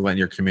are letting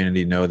your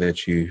community know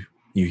that you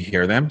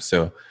hear them.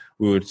 So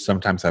we would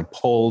sometimes have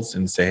polls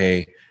and say,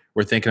 hey,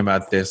 we're thinking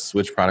about this,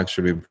 which products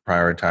should we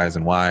prioritize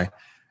and why?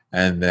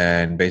 And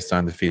then based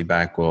on the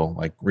feedback, we'll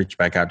like reach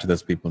back out to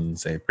those people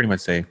and pretty much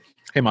say,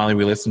 hey, Molly,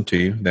 we listened to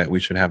you that we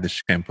should have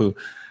this shampoo.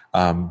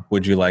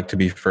 Would you like to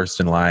be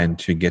first in line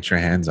to get your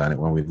hands on it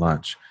when we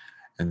launch?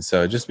 And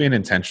so just being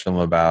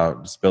intentional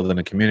about just building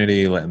a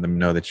community, letting them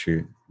know that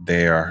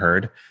they are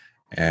heard,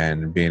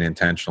 and being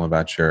intentional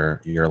about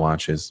your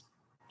launches,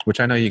 which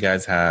I know you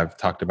guys have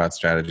talked about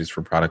strategies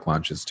for product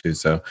launches too.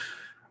 So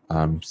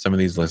some of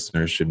these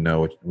listeners should know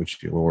what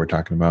we're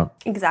talking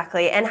about.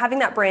 Exactly. And having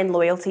that brand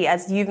loyalty,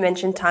 as you've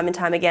mentioned time and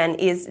time again,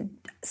 is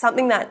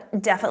something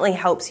that definitely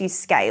helps you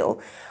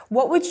scale.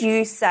 What would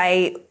you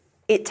say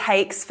it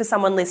takes for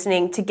someone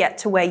listening to get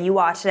to where you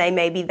are today,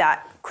 maybe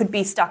that could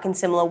be stuck in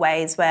similar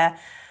ways where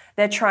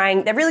they're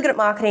really good at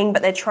marketing,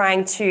 but they're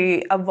trying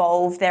to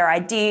evolve their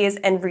ideas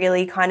and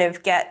really kind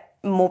of get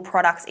more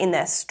products in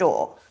their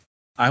store?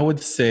 I would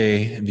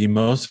say the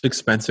most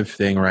expensive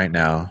thing right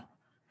now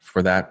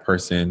for that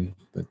person,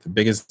 the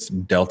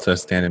biggest delta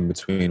standing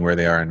between where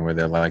they are and where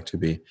they'd like to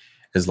be,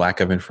 is lack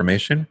of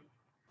information.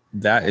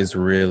 That is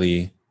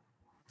really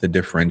the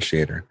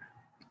differentiator.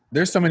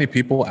 There's so many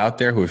people out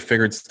there who have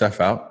figured stuff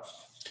out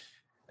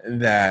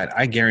that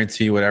I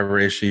guarantee whatever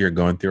issue you're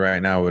going through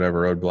right now,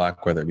 whatever roadblock,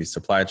 whether it be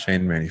supply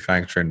chain,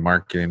 manufacturing,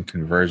 marketing,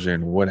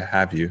 conversion, what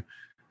have you,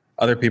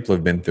 other people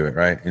have been through it,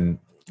 right? And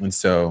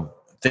so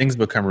things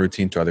become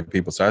routine to other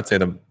people. So I'd say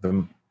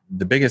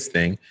the biggest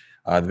thing,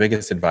 the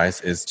biggest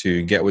advice is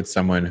to get with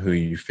someone who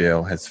you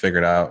feel has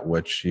figured out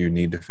what you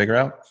need to figure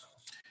out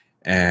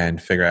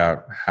and figure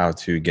out how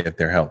to get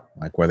their help.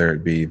 Like whether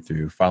it be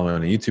through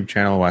following a YouTube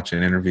channel,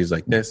 watching interviews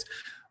like this,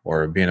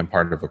 or being a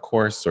part of a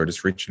course, or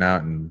just reaching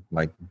out and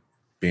like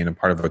being a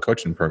part of a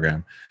coaching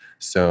program.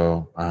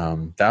 So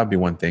that would be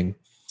one thing.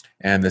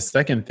 And the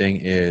second thing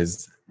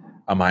is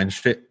a mind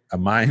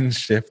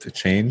shift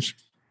change,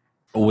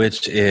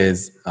 which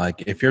is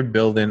like if you're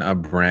building a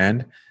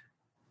brand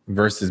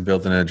versus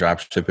building a drop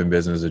shipping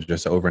business or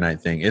just an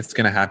overnight thing, it's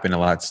going to happen a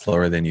lot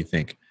slower than you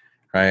think,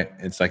 right?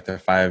 It's like the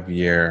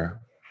 5-year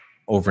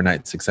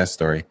overnight success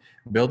story.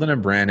 Building a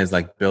brand is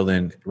like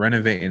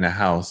renovating a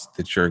house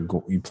that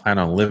you plan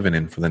on living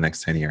in for the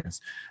next 10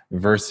 years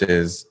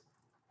versus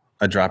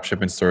a drop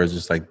shipping store is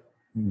just like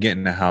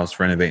getting a house,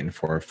 renovating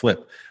for a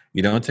flip.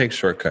 You don't take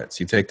shortcuts.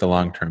 You take the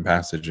long-term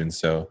passage. And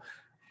so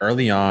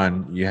early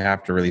on, you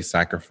have to really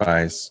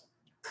sacrifice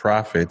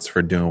profits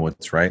for doing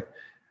what's right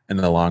and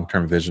the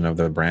long-term vision of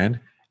the brand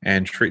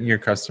and treating your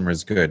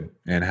customers good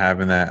and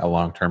having a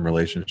long-term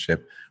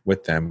relationship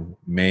with them.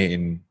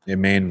 It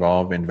may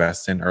involve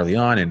investing early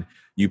on and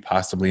you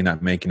possibly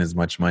not making as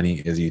much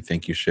money as you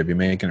think you should be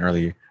making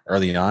early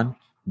on,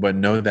 but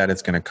know that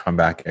it's going to come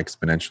back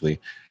exponentially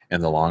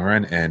in the long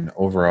run. And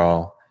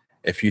overall,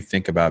 if you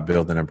think about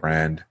building a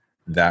brand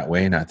that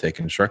way, not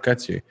taking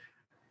shortcuts,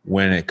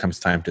 when it comes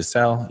time to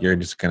sell, you're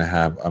just going to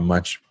have a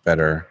much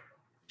better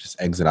just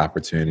exit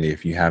opportunity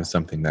if you have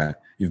something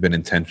that you've been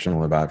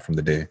intentional about from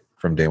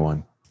day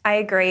one. I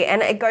agree.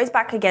 And it goes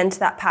back again to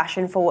that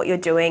passion for what you're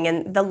doing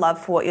and the love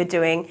for what you're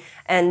doing.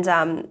 And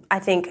I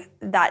think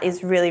that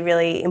is really,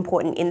 really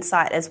important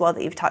insight as well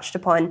that you've touched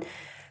upon.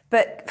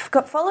 But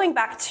following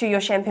back to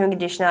your shampoo and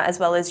conditioner as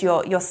well as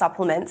your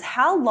supplements,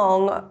 how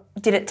long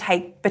did it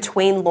take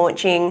between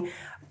launching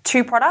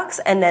 2 products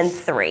and then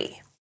 3?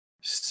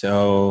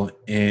 So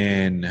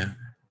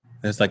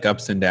there's like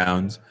ups and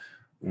downs.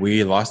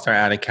 We lost our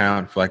ad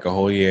account for like a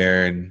whole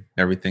year and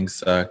everything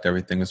sucked.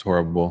 Everything was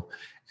horrible.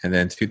 And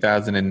then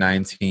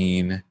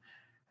 2019,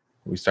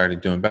 we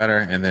started doing better.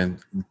 And then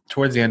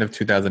towards the end of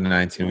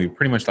 2019, we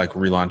pretty much like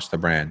relaunched the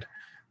brand.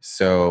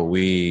 So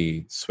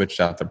we switched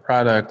out the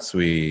products.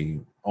 We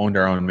owned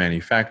our own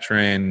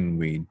manufacturing.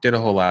 We did a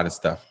whole lot of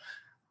stuff,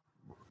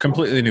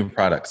 completely new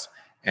products.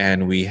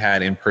 And we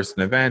had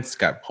in-person events,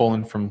 got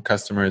polling from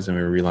customers, and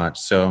we relaunched.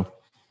 So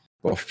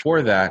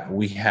before that,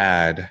 we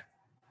had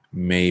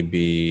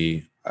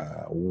maybe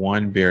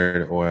 1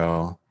 beard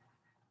oil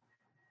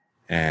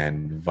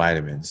and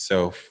vitamins.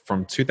 So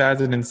from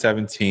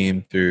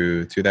 2017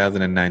 through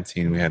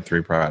 2019, we had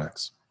 3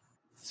 products.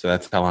 So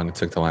that's how long it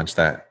took to launch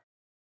that.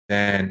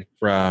 Then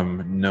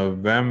from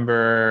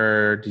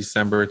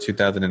December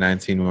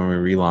 2019, when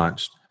we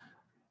relaunched,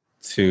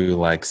 to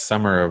like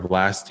summer of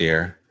last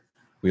year,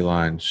 we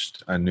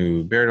launched a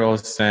new beard oil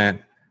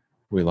scent.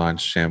 We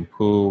launched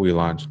shampoo. We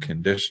launched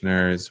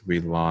conditioners. We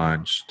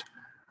launched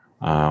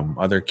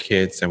other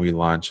kits, and we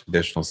launched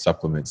additional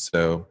supplements.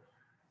 So,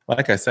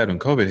 like I said, when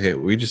COVID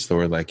hit, we just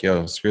were like,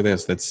 "Yo, screw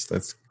this.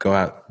 Let's go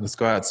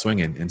out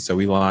swinging." And so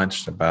we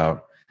launched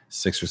about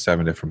 6 or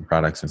 7 different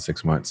products in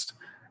 6 months,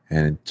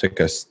 and it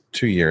took us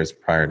 2 years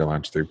prior to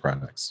launch 3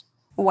 products.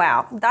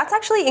 Wow, that's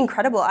actually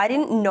incredible. I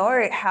didn't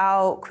know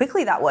how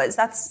quickly that was.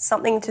 That's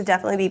something to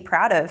definitely be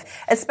proud of,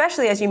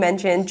 especially as you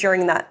mentioned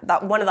during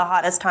that one of the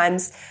hardest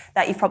times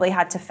that you've probably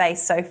had to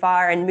face so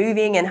far, and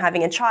moving and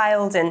having a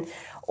child and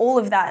all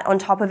of that on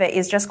top of it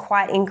is just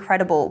quite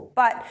incredible.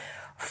 But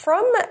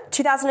from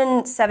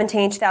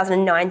 2017,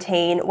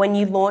 2019, when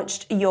you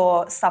launched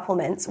your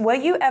supplements, were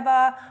you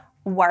ever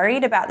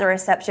worried about the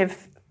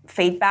receptive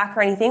feedback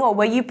or anything, or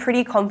were you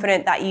pretty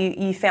confident that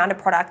you found a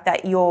product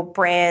that your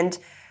brand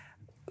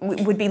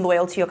would be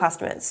loyal to your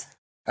customers?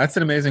 That's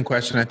an amazing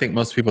question. I think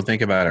most people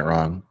think about it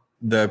wrong.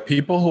 The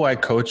people who I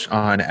coach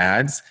on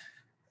ads,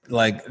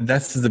 like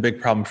this is a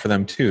big problem for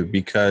them too,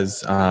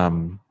 because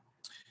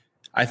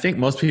I think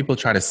most people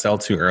try to sell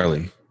too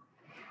early.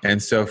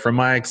 And so from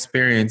my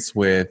experience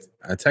with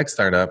a tech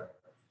startup,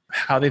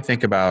 how they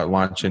think about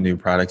launching new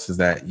products is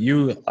that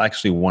you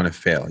actually want to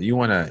fail. You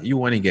want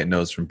to get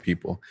no's from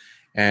people.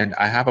 And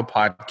I have a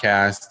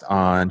podcast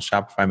on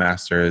Shopify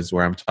Masters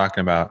where I'm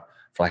talking about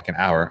for like an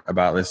hour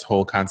about this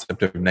whole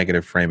concept of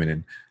negative framing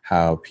and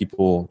how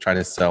people try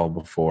to sell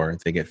before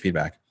they get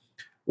feedback.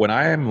 When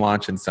I am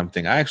launching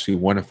something, I actually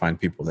want to find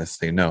people that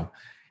say no.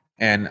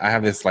 And I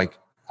have this like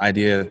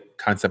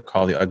concept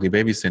called the ugly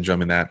baby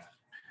syndrome, in that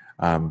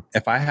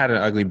if I had an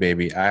ugly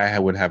baby, I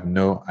would have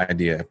no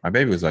idea if my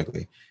baby was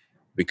ugly,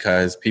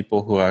 because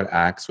people who I would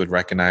ask would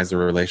recognize the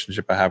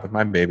relationship I have with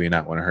my baby and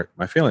not want to hurt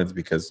my feelings,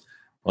 because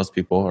most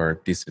people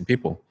are decent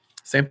people.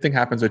 Same thing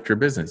happens with your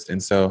business.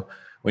 And so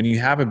when you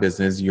have a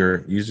business,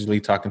 you're usually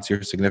talking to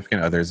your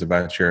significant others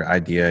about your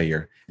idea.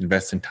 You're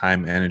investing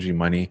time, energy,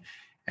 money,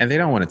 and they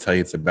don't want to tell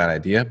you it's a bad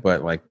idea,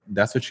 but like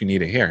that's what you need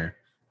to hear.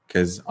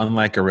 Because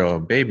unlike a real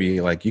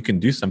baby, like you can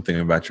do something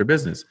about your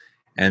business.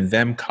 and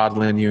them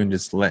coddling you and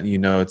just letting you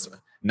know it's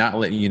not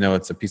letting you know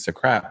it's a piece of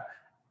crap,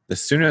 the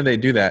sooner they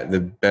do that,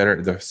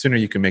 the sooner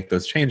you can make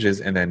those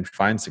changes and then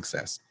find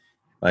success.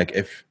 Like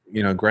if,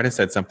 Greta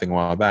said something a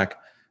while back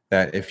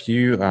that if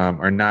you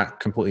are not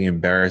completely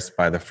embarrassed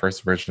by the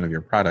first version of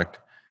your product,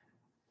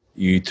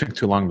 you took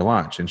too long to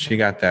launch. And she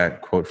got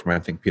that quote from, I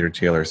think, Peter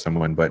Thiel or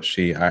someone, but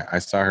I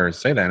saw her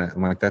say that, and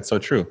I'm like, that's so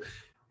true.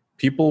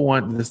 People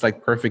want this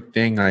like perfect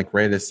thing, like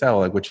ready to sell.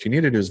 Like what you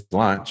need to do is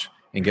launch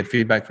and get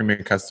feedback from your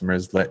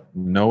customers,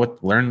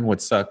 learn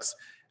what sucks,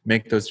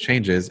 make those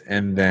changes.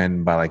 And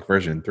then by like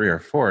version 3 or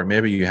 4,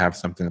 maybe you have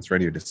something that's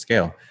ready to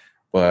scale.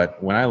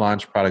 But when I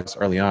launch products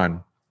early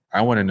on,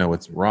 I want to know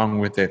what's wrong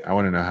with it. I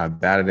want to know how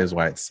bad it is,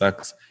 why it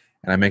sucks.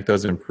 And I make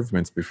those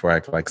improvements before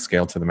I like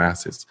scale to the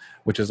masses,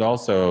 which is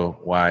also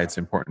why it's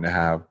important to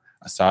have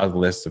a solid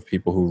list of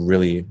people who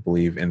really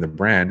believe in the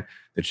brand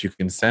that you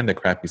can send the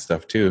crappy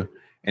stuff to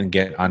and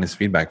get honest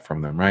feedback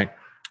from them, right?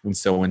 And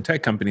so when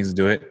tech companies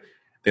do it,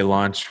 they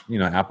launch,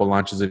 Apple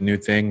launches a new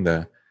thing,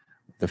 the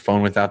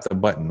phone without the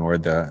button or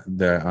the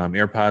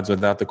AirPods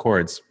without the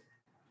cords.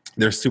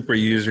 Their super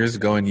users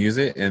go and use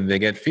it and they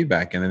get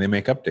feedback and then they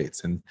make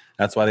updates. And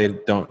that's why they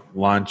don't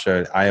launch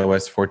an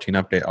iOS 14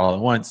 update all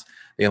at once.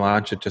 They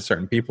launch it to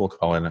certain people,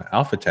 call it an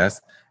alpha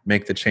test,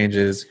 make the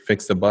changes,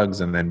 fix the bugs,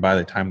 and then by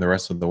the time the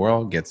rest of the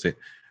world gets it,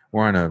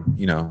 we're on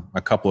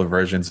a couple of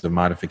versions of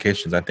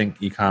modifications. I think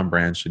e-com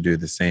brands should do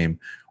the same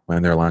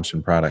when they're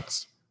launching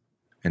products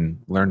and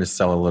learn to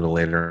sell a little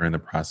later in the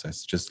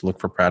process. Just look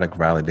for product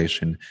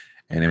validation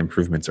and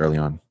improvements early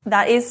on.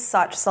 That is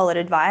such solid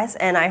advice,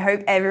 and I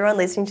hope everyone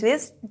listening to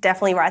this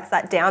definitely writes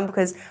that down,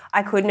 because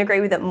I couldn't agree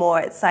with it more.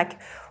 It's like,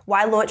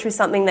 why launch with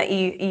something that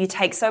you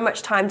take so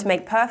much time to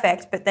make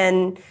perfect, but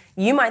then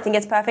you might think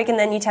it's perfect and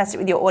then you test it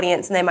with your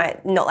audience and they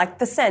might not like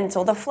the scent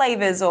or the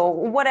flavors or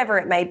whatever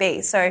it may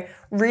be. So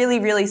really,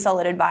 really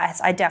solid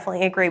advice. I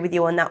definitely agree with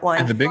you on that one.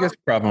 And the biggest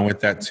problem with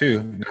that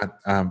too,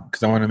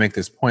 because I want to make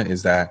this point,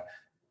 is that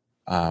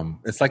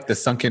it's like the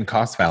sunken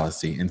cost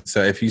fallacy. And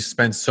so if you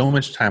spend so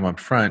much time up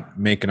front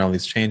making all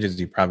these changes,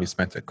 you probably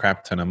spent a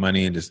crap ton of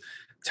money and just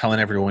telling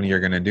everyone you're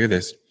going to do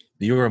this,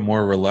 you are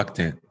more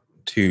reluctant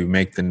to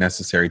make the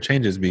necessary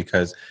changes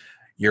because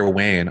you're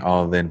weighing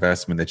all the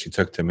investment that you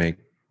took to make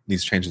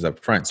these changes up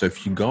front. So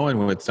if you go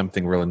in with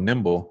something real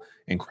nimble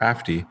and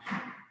crafty,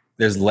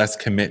 there's less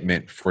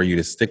commitment for you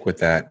to stick with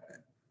that.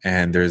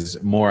 And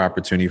there's more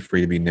opportunity for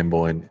you to be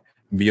nimble and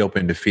be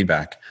open to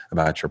feedback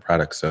about your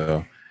product.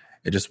 So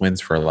it just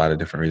wins for a lot of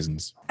different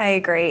reasons. I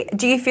agree.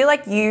 Do you feel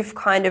like you've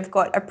kind of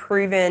got a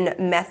proven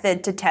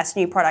method to test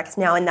new products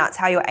now, and that's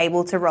how you're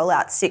able to roll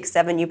out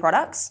 6-7 new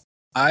products?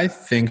 I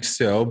think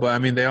so, but I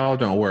mean, they all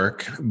don't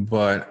work.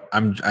 But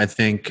I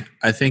think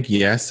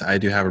yes, I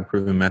do have a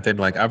proven method.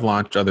 Like I've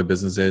launched other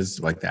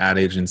businesses, like the ad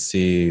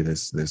agency,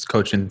 this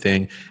coaching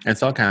thing, and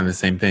it's all kind of the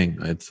same thing.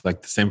 It's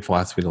like the same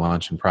philosophy to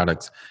launching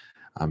products.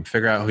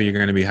 Figure out who you're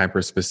going to be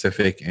hyper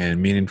specific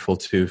and meaningful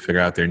to.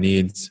 Figure out their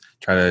needs.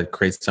 Try to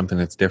create something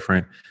that's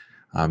different.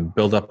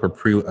 Build up a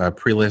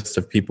pre list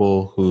of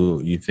people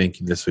who you think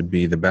this would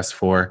be the best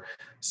for.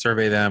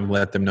 Survey them.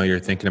 Let them know you're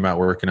thinking about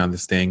working on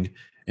this thing.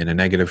 In a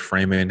negative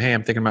framing, hey,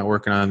 I'm thinking about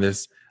working on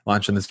this,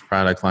 launching this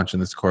product, launching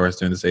this course,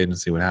 doing this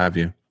agency, what have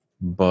you,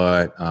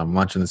 but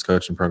launching this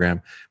coaching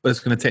program. But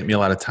it's going to take me a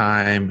lot of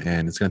time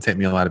and it's going to take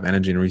me a lot of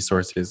energy and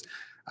resources.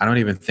 I don't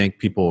even think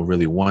people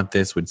really want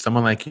this. Would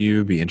someone like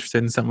you be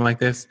interested in something like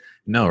this?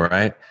 No,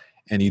 right?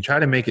 And you try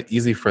to make it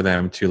easy for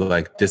them to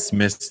like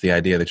dismiss the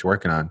idea that you're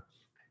working on.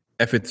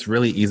 If it's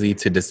really easy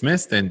to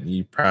dismiss, then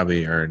you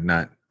probably are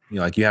not,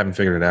 you haven't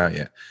figured it out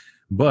yet.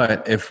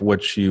 But if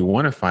what you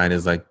want to find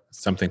is like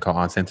something called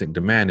authentic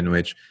demand, in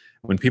which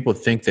when people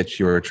think that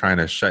you're trying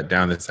to shut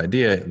down this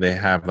idea, they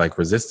have like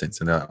resistance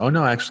and they're like, oh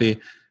no, actually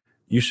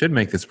you should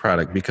make this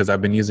product because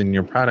I've been using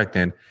your product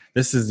and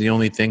this is the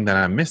only thing that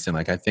I'm missing.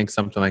 Like I think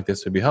something like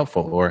this would be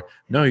helpful. Or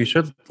no, you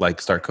should like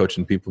start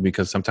coaching people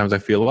because sometimes I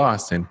feel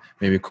lost and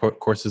maybe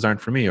courses aren't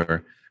for me.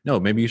 Or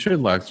no, maybe you should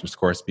launch this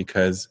course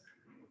because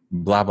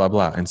blah, blah,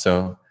 blah. And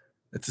so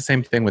it's the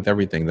same thing with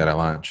everything that I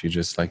launch. You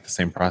just like the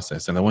same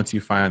process. And then once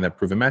you find that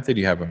proven method,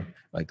 you have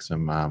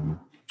some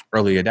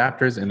early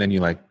adapters, and then you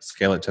like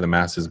scale it to the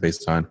masses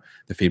based on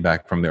the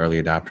feedback from the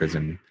early adapters.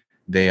 And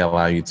they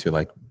allow you to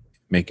like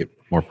make it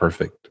more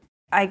perfect.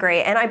 I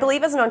agree. And I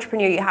believe as an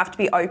entrepreneur, you have to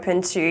be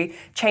open to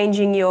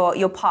changing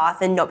your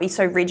path and not be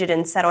so rigid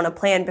and set on a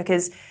plan,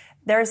 because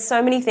there are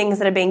so many things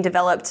that are being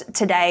developed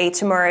today,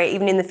 tomorrow,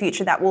 even in the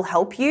future that will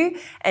help you.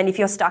 And if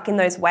you're stuck in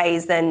those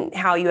ways, then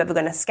how are you ever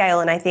going to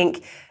scale? And I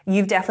think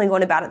you've definitely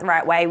gone about it the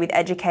right way with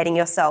educating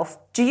yourself.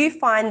 Do you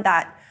find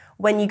that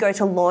when you go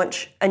to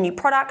launch a new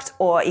product,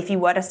 or if you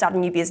were to start a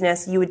new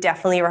business, you would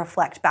definitely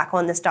reflect back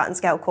on the Start and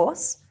Scale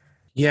course?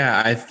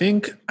 Yeah, I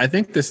think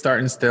the Start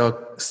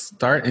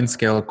and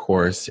Scale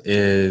course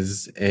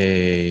is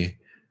a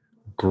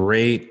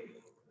great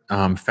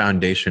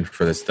foundation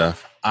for this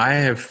stuff. I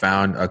have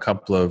found a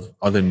couple of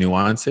other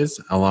nuances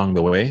along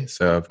the way.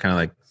 So I've kind of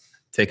like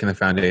taken the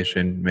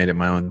foundation, made it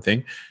my own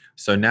thing.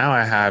 So now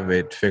I have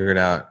it figured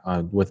out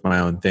with my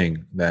own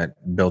thing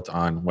that built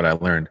on what I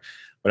learned.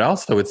 But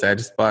also, it's I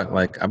just bought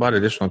I bought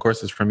additional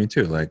courses from you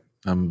too. Like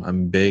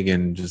I'm big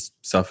in just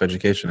self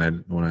education. I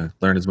want to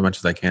learn as much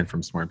as I can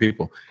from smart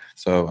people.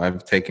 So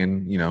I've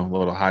taken a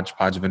little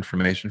hodgepodge of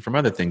information from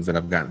other things that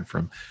I've gotten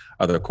from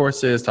other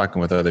courses, talking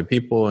with other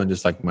people, and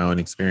just like my own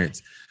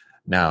experience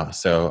now.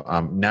 So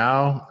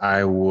now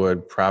I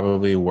would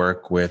probably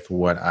work with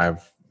what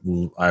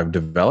I've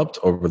developed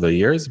over the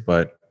years,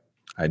 but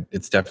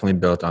it's definitely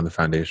built on the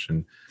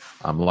foundation.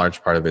 A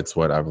large part of it's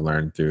what I've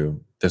learned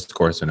through this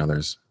course and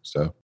others.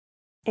 So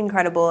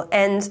incredible.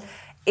 And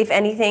if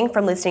anything,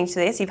 from listening to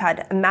this, you've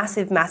had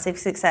massive, massive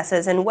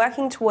successes and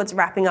working towards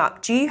wrapping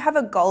up. Do you have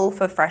a goal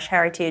for Fresh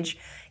Heritage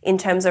in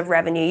terms of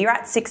revenue? You're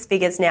at 6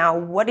 figures now.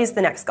 What is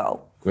the next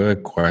goal?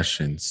 Good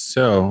question.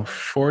 So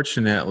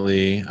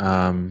fortunately,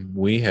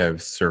 we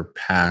have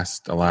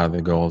surpassed a lot of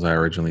the goals I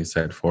originally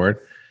set forward.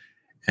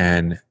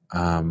 And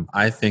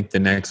I think the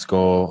next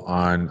goal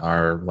on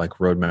our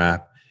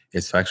roadmap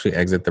is to actually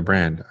exit the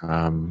brand.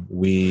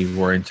 We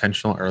were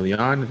intentional early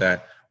on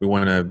that we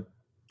want to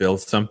build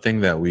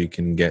something that we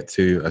can get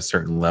to a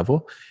certain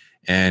level.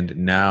 And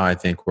now I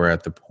think we're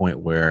at the point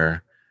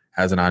where,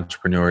 as an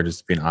entrepreneur,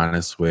 just being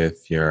honest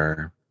with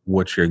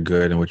what you're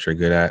good and what you're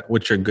good at,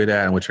 what you're good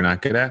at and what you're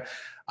not good at.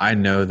 I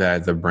know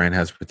that the brand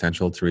has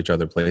potential to reach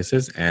other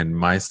places, and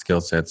my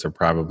skill sets are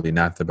probably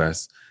not the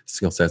best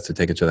skill sets to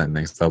take it to that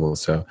next level.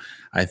 So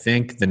I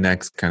think the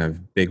next kind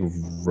of big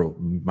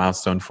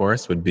milestone for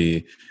us would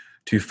be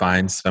to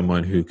find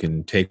someone who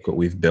can take what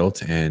we've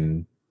built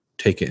and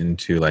take it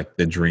into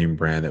the dream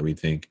brand that we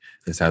think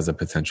this has the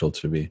potential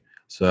to be.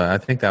 So I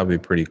think that would be a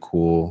pretty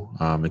cool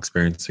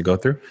experience to go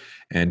through,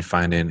 and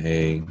finding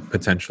a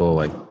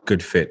potential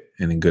good fit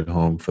and a good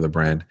home for the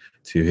brand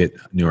to hit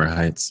newer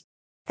heights.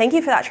 Thank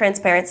you for that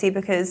transparency,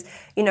 because,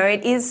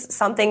 it is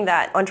something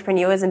that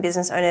entrepreneurs and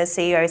business owners,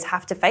 CEOs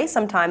have to face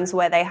sometimes,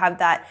 where they have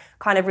that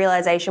kind of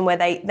realization where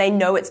they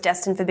know it's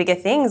destined for bigger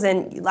things.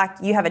 And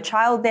you have a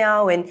child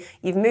now and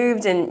you've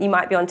moved and you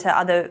might be onto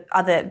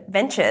other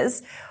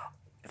ventures.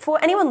 For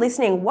anyone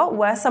listening, what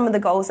were some of the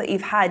goals that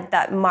you've had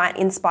that might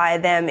inspire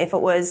them? If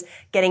it was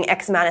getting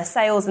X amount of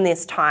sales in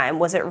this time,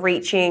 was it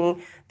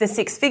reaching the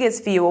 6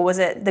 figures for you, or was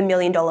it the $1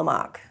 million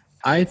mark?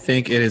 I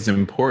think it is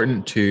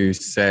important to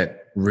set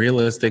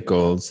realistic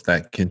goals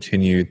that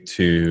continue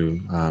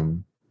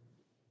to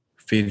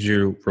feed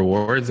you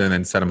rewards and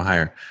then set them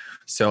higher.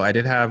 So I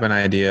did have an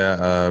idea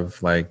of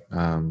selling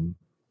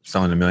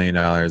 $1 million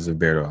of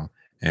beard oil,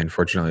 and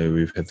fortunately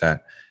we've hit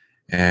that.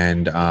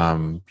 And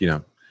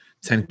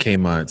 10K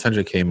months,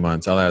 100K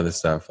months, all that other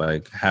stuff,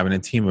 having a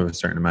team of a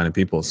certain amount of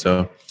people.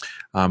 So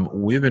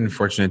we've been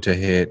fortunate to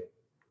hit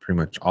pretty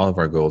much all of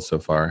our goals so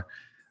far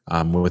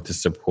with the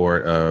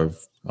support of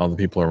all the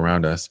people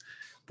around us.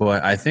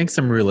 But I think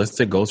some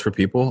realistic goals for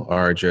people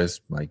are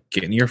just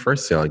getting your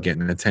first sale,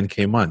 getting a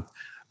 10K month,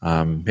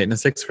 hitting a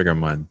 6-figure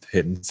month,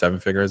 hitting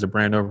 7-figure as a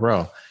brand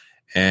overall,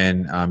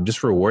 and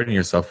just rewarding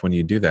yourself when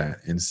you do that.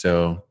 And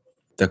so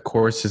the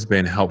course has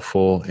been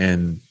helpful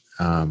in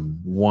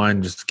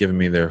one, just giving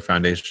me their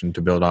foundation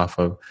to build off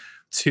of.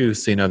 2,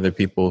 seeing other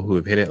people who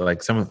have hit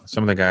it. Some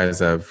of the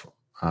guys I've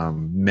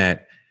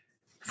met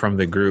from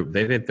the group,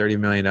 they did $30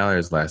 million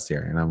last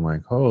year. And I'm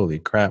like, holy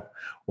crap.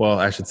 Well,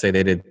 I should say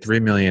they did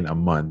 $3 million a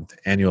month.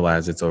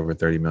 Annualized, it's over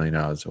 $30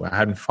 million. So I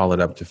hadn't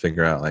followed up to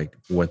figure out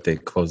what they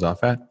close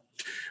off at.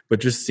 But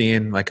just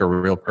seeing a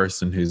real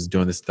person who's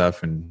doing this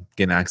stuff and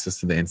getting access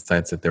to the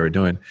insights that they were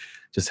doing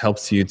just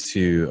helps you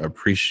to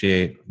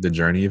appreciate the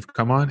journey you've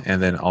come on, and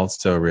then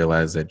also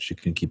realize that you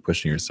can keep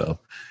pushing yourself.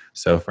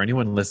 So for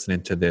anyone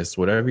listening to this,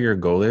 whatever your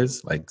goal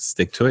is,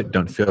 stick to it.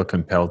 Don't feel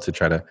compelled to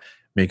try to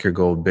make your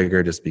goal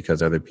bigger just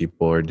because other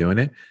people are doing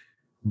it,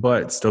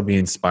 but still be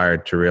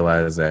inspired to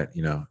realize that,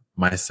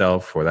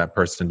 myself or that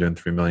person doing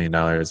 $3 million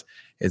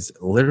is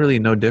literally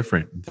no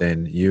different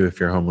than you if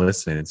you're home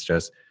listening. It's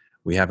just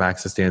we have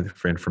access to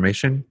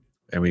information,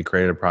 and we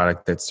created a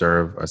product that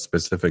served a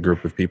specific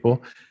group of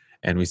people.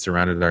 And we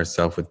surrounded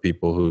ourselves with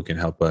people who can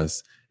help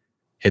us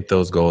hit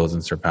those goals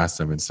and surpass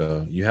them. And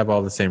so you have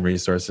all the same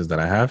resources that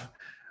I have.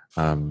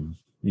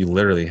 You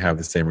literally have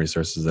the same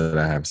resources that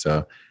I have.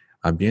 So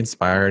be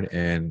inspired,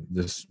 and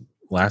just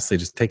lastly,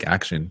 just take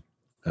action.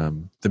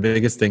 The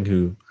biggest thing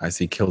who I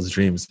see kills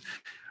dreams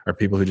are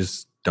people who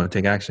just don't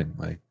take action.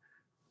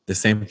 The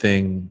same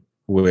thing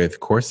with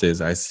courses.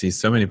 I see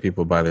so many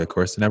people buy the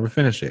course and never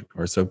finish it.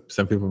 Or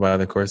some people buy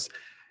the course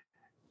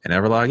and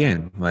never log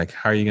in.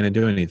 How are you going to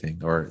do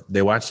anything? Or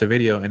they watch the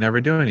video and never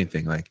do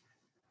anything. The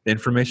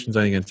information is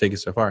only going to take you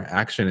so far.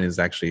 Action is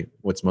actually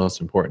what's most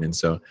important. And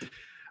so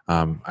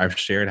I've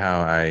shared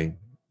how I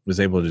was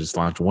able to just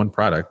launch one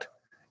product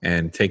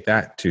and take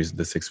that to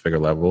the 6-figure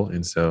level.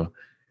 And so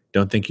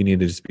don't think you need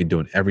to just be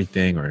doing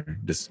everything, or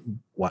just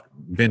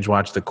binge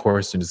watch the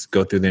course and just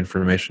go through the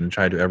information and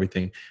try to do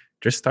everything.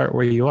 Just start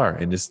where you are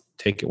and just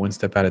take it one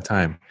step at a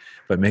time.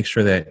 But make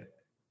sure that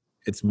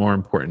it's more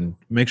important.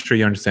 Make sure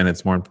you understand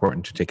it's more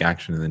important to take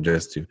action than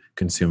just to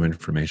consume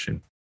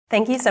information.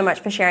 Thank you so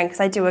much for sharing,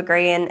 because I do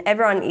agree, and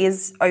everyone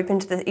is open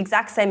to the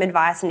exact same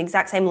advice and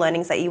exact same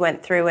learnings that you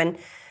went through. And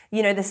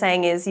you know, the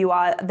saying is you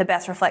are the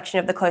best reflection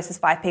of the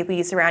closest 5 people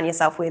you surround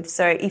yourself with.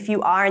 So if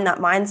you are in that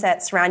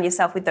mindset, surround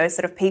yourself with those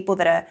sort of people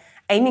that are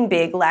aiming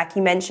big. Like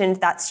you mentioned,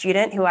 that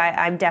student who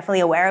I'm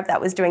definitely aware of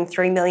that was doing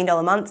 $3 million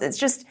months. It's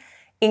just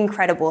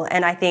incredible.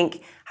 And I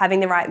think having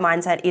the right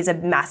mindset is a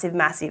massive,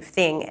 massive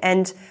thing.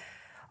 And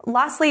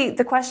lastly,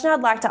 the question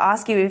I'd like to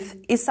ask you,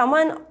 if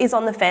someone is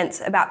on the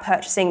fence about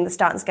purchasing the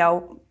Start and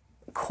Scale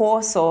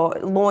course or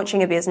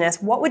launching a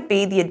business, what would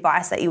be the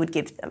advice that you would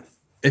give them?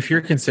 If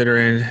you're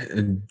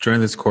considering joining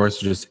this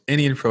course or just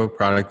any info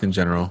product in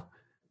general,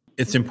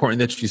 it's important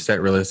that you set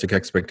realistic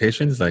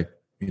expectations. Like,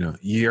 you know,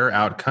 your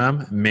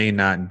outcome may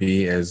not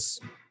be as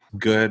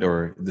good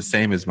or the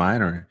same as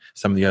mine or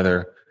some of the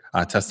other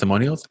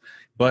testimonials,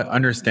 but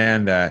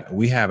understand that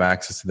we have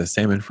access to the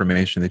same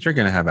information that you're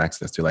going to have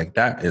access to. Like,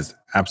 that is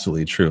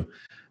absolutely true.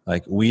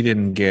 Like, we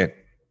didn't get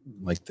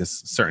like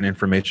this certain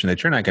information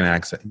that you're not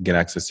going to get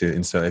access to.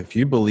 And so if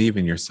you believe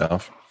in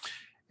yourself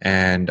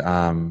and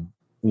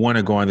want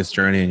to go on this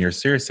journey and you're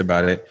serious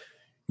about it,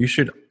 you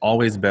should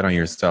always bet on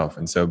yourself.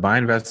 And so by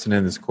investing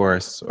in this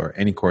course, or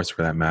any course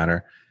for that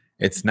matter,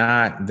 it's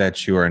not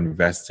that you are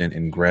investing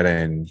in Greta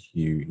and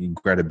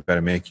Greta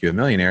better make you a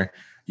millionaire.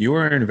 You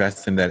are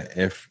investing that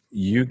if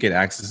you get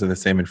access to the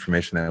same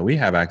information that we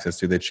have access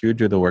to, that you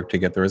do the work to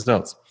get the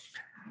results.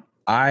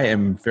 I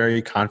am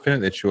very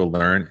confident that you will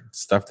learn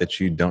stuff that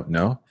you don't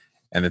know,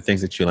 and the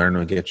things that you learn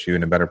will get you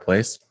in a better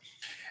place.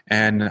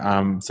 And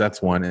so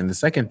that's one. And the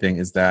second thing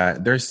is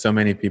that there's so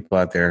many people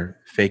out there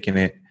faking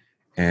it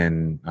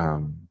and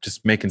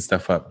just making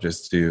stuff up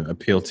just to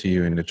appeal to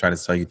you and to try to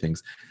sell you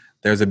things.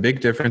 There's a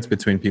big difference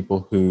between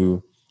people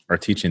who are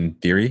teaching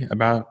theory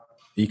about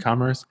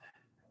e-commerce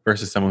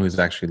versus someone who's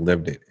actually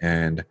lived it.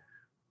 And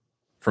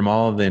from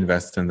all of the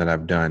investing that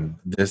I've done,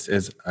 this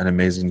is an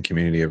amazing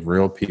community of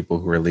real people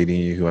who are leading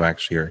you, who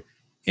actually are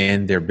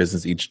in their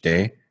business each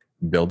day,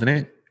 building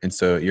it. And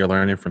so you're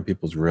learning from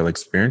people's real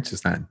experience.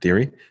 It's not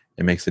theory.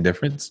 It makes a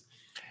difference.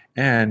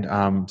 And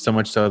so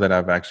much so that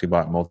I've actually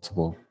bought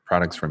multiple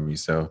products from you.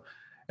 So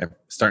if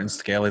Start and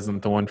Scale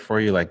isn't the one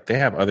for you, like, they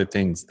have other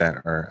things that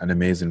are an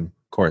amazing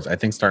course. I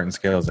think Start and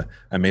Scale is an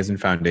amazing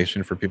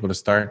foundation for people to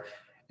start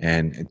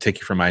and take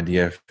you from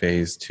idea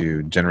phase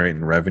to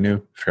generating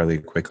revenue fairly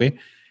quickly.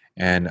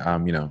 And,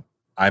 you know,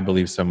 I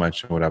believe so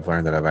much in what I've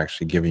learned that I've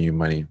actually given you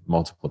money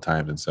multiple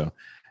times. And so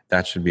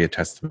that should be a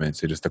testament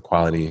to just the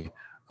quality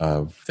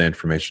of the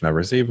information I've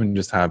received and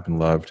just how I've been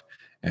loved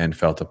and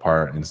felt a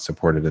part and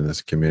supported in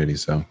this community.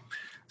 So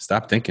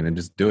stop thinking and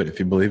just do it. If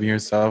you believe in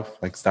yourself,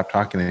 like, stop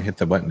talking and hit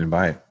the button and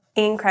buy it.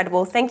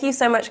 Incredible. Thank you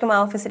so much,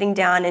 Gamal, for sitting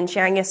down and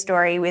sharing your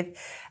story with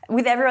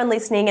everyone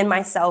listening and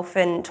myself,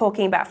 and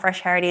talking about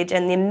Fresh Heritage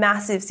and the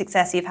massive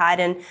success you've had.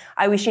 And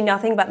I wish you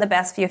nothing but the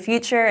best for your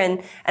future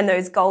and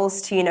those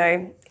goals to, you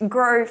know,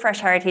 grow Fresh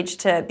Heritage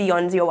to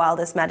beyond your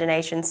wildest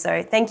imagination.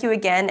 So thank you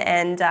again,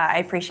 and I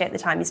appreciate the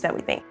time you spent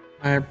with me.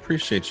 I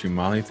appreciate you,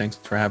 Molly. Thanks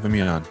for having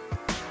me on.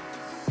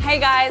 Hey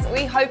guys,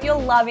 we hope you're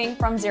loving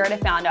From Zero to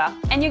Founder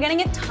and you're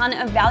getting a ton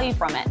of value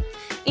from it.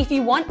 If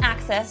you want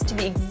access to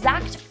the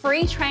exact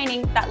free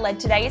training that led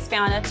today's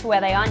founder to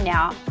where they are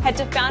now, head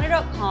to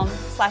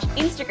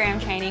founder.com/Instagram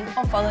training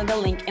or follow the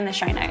link in the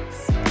show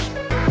notes.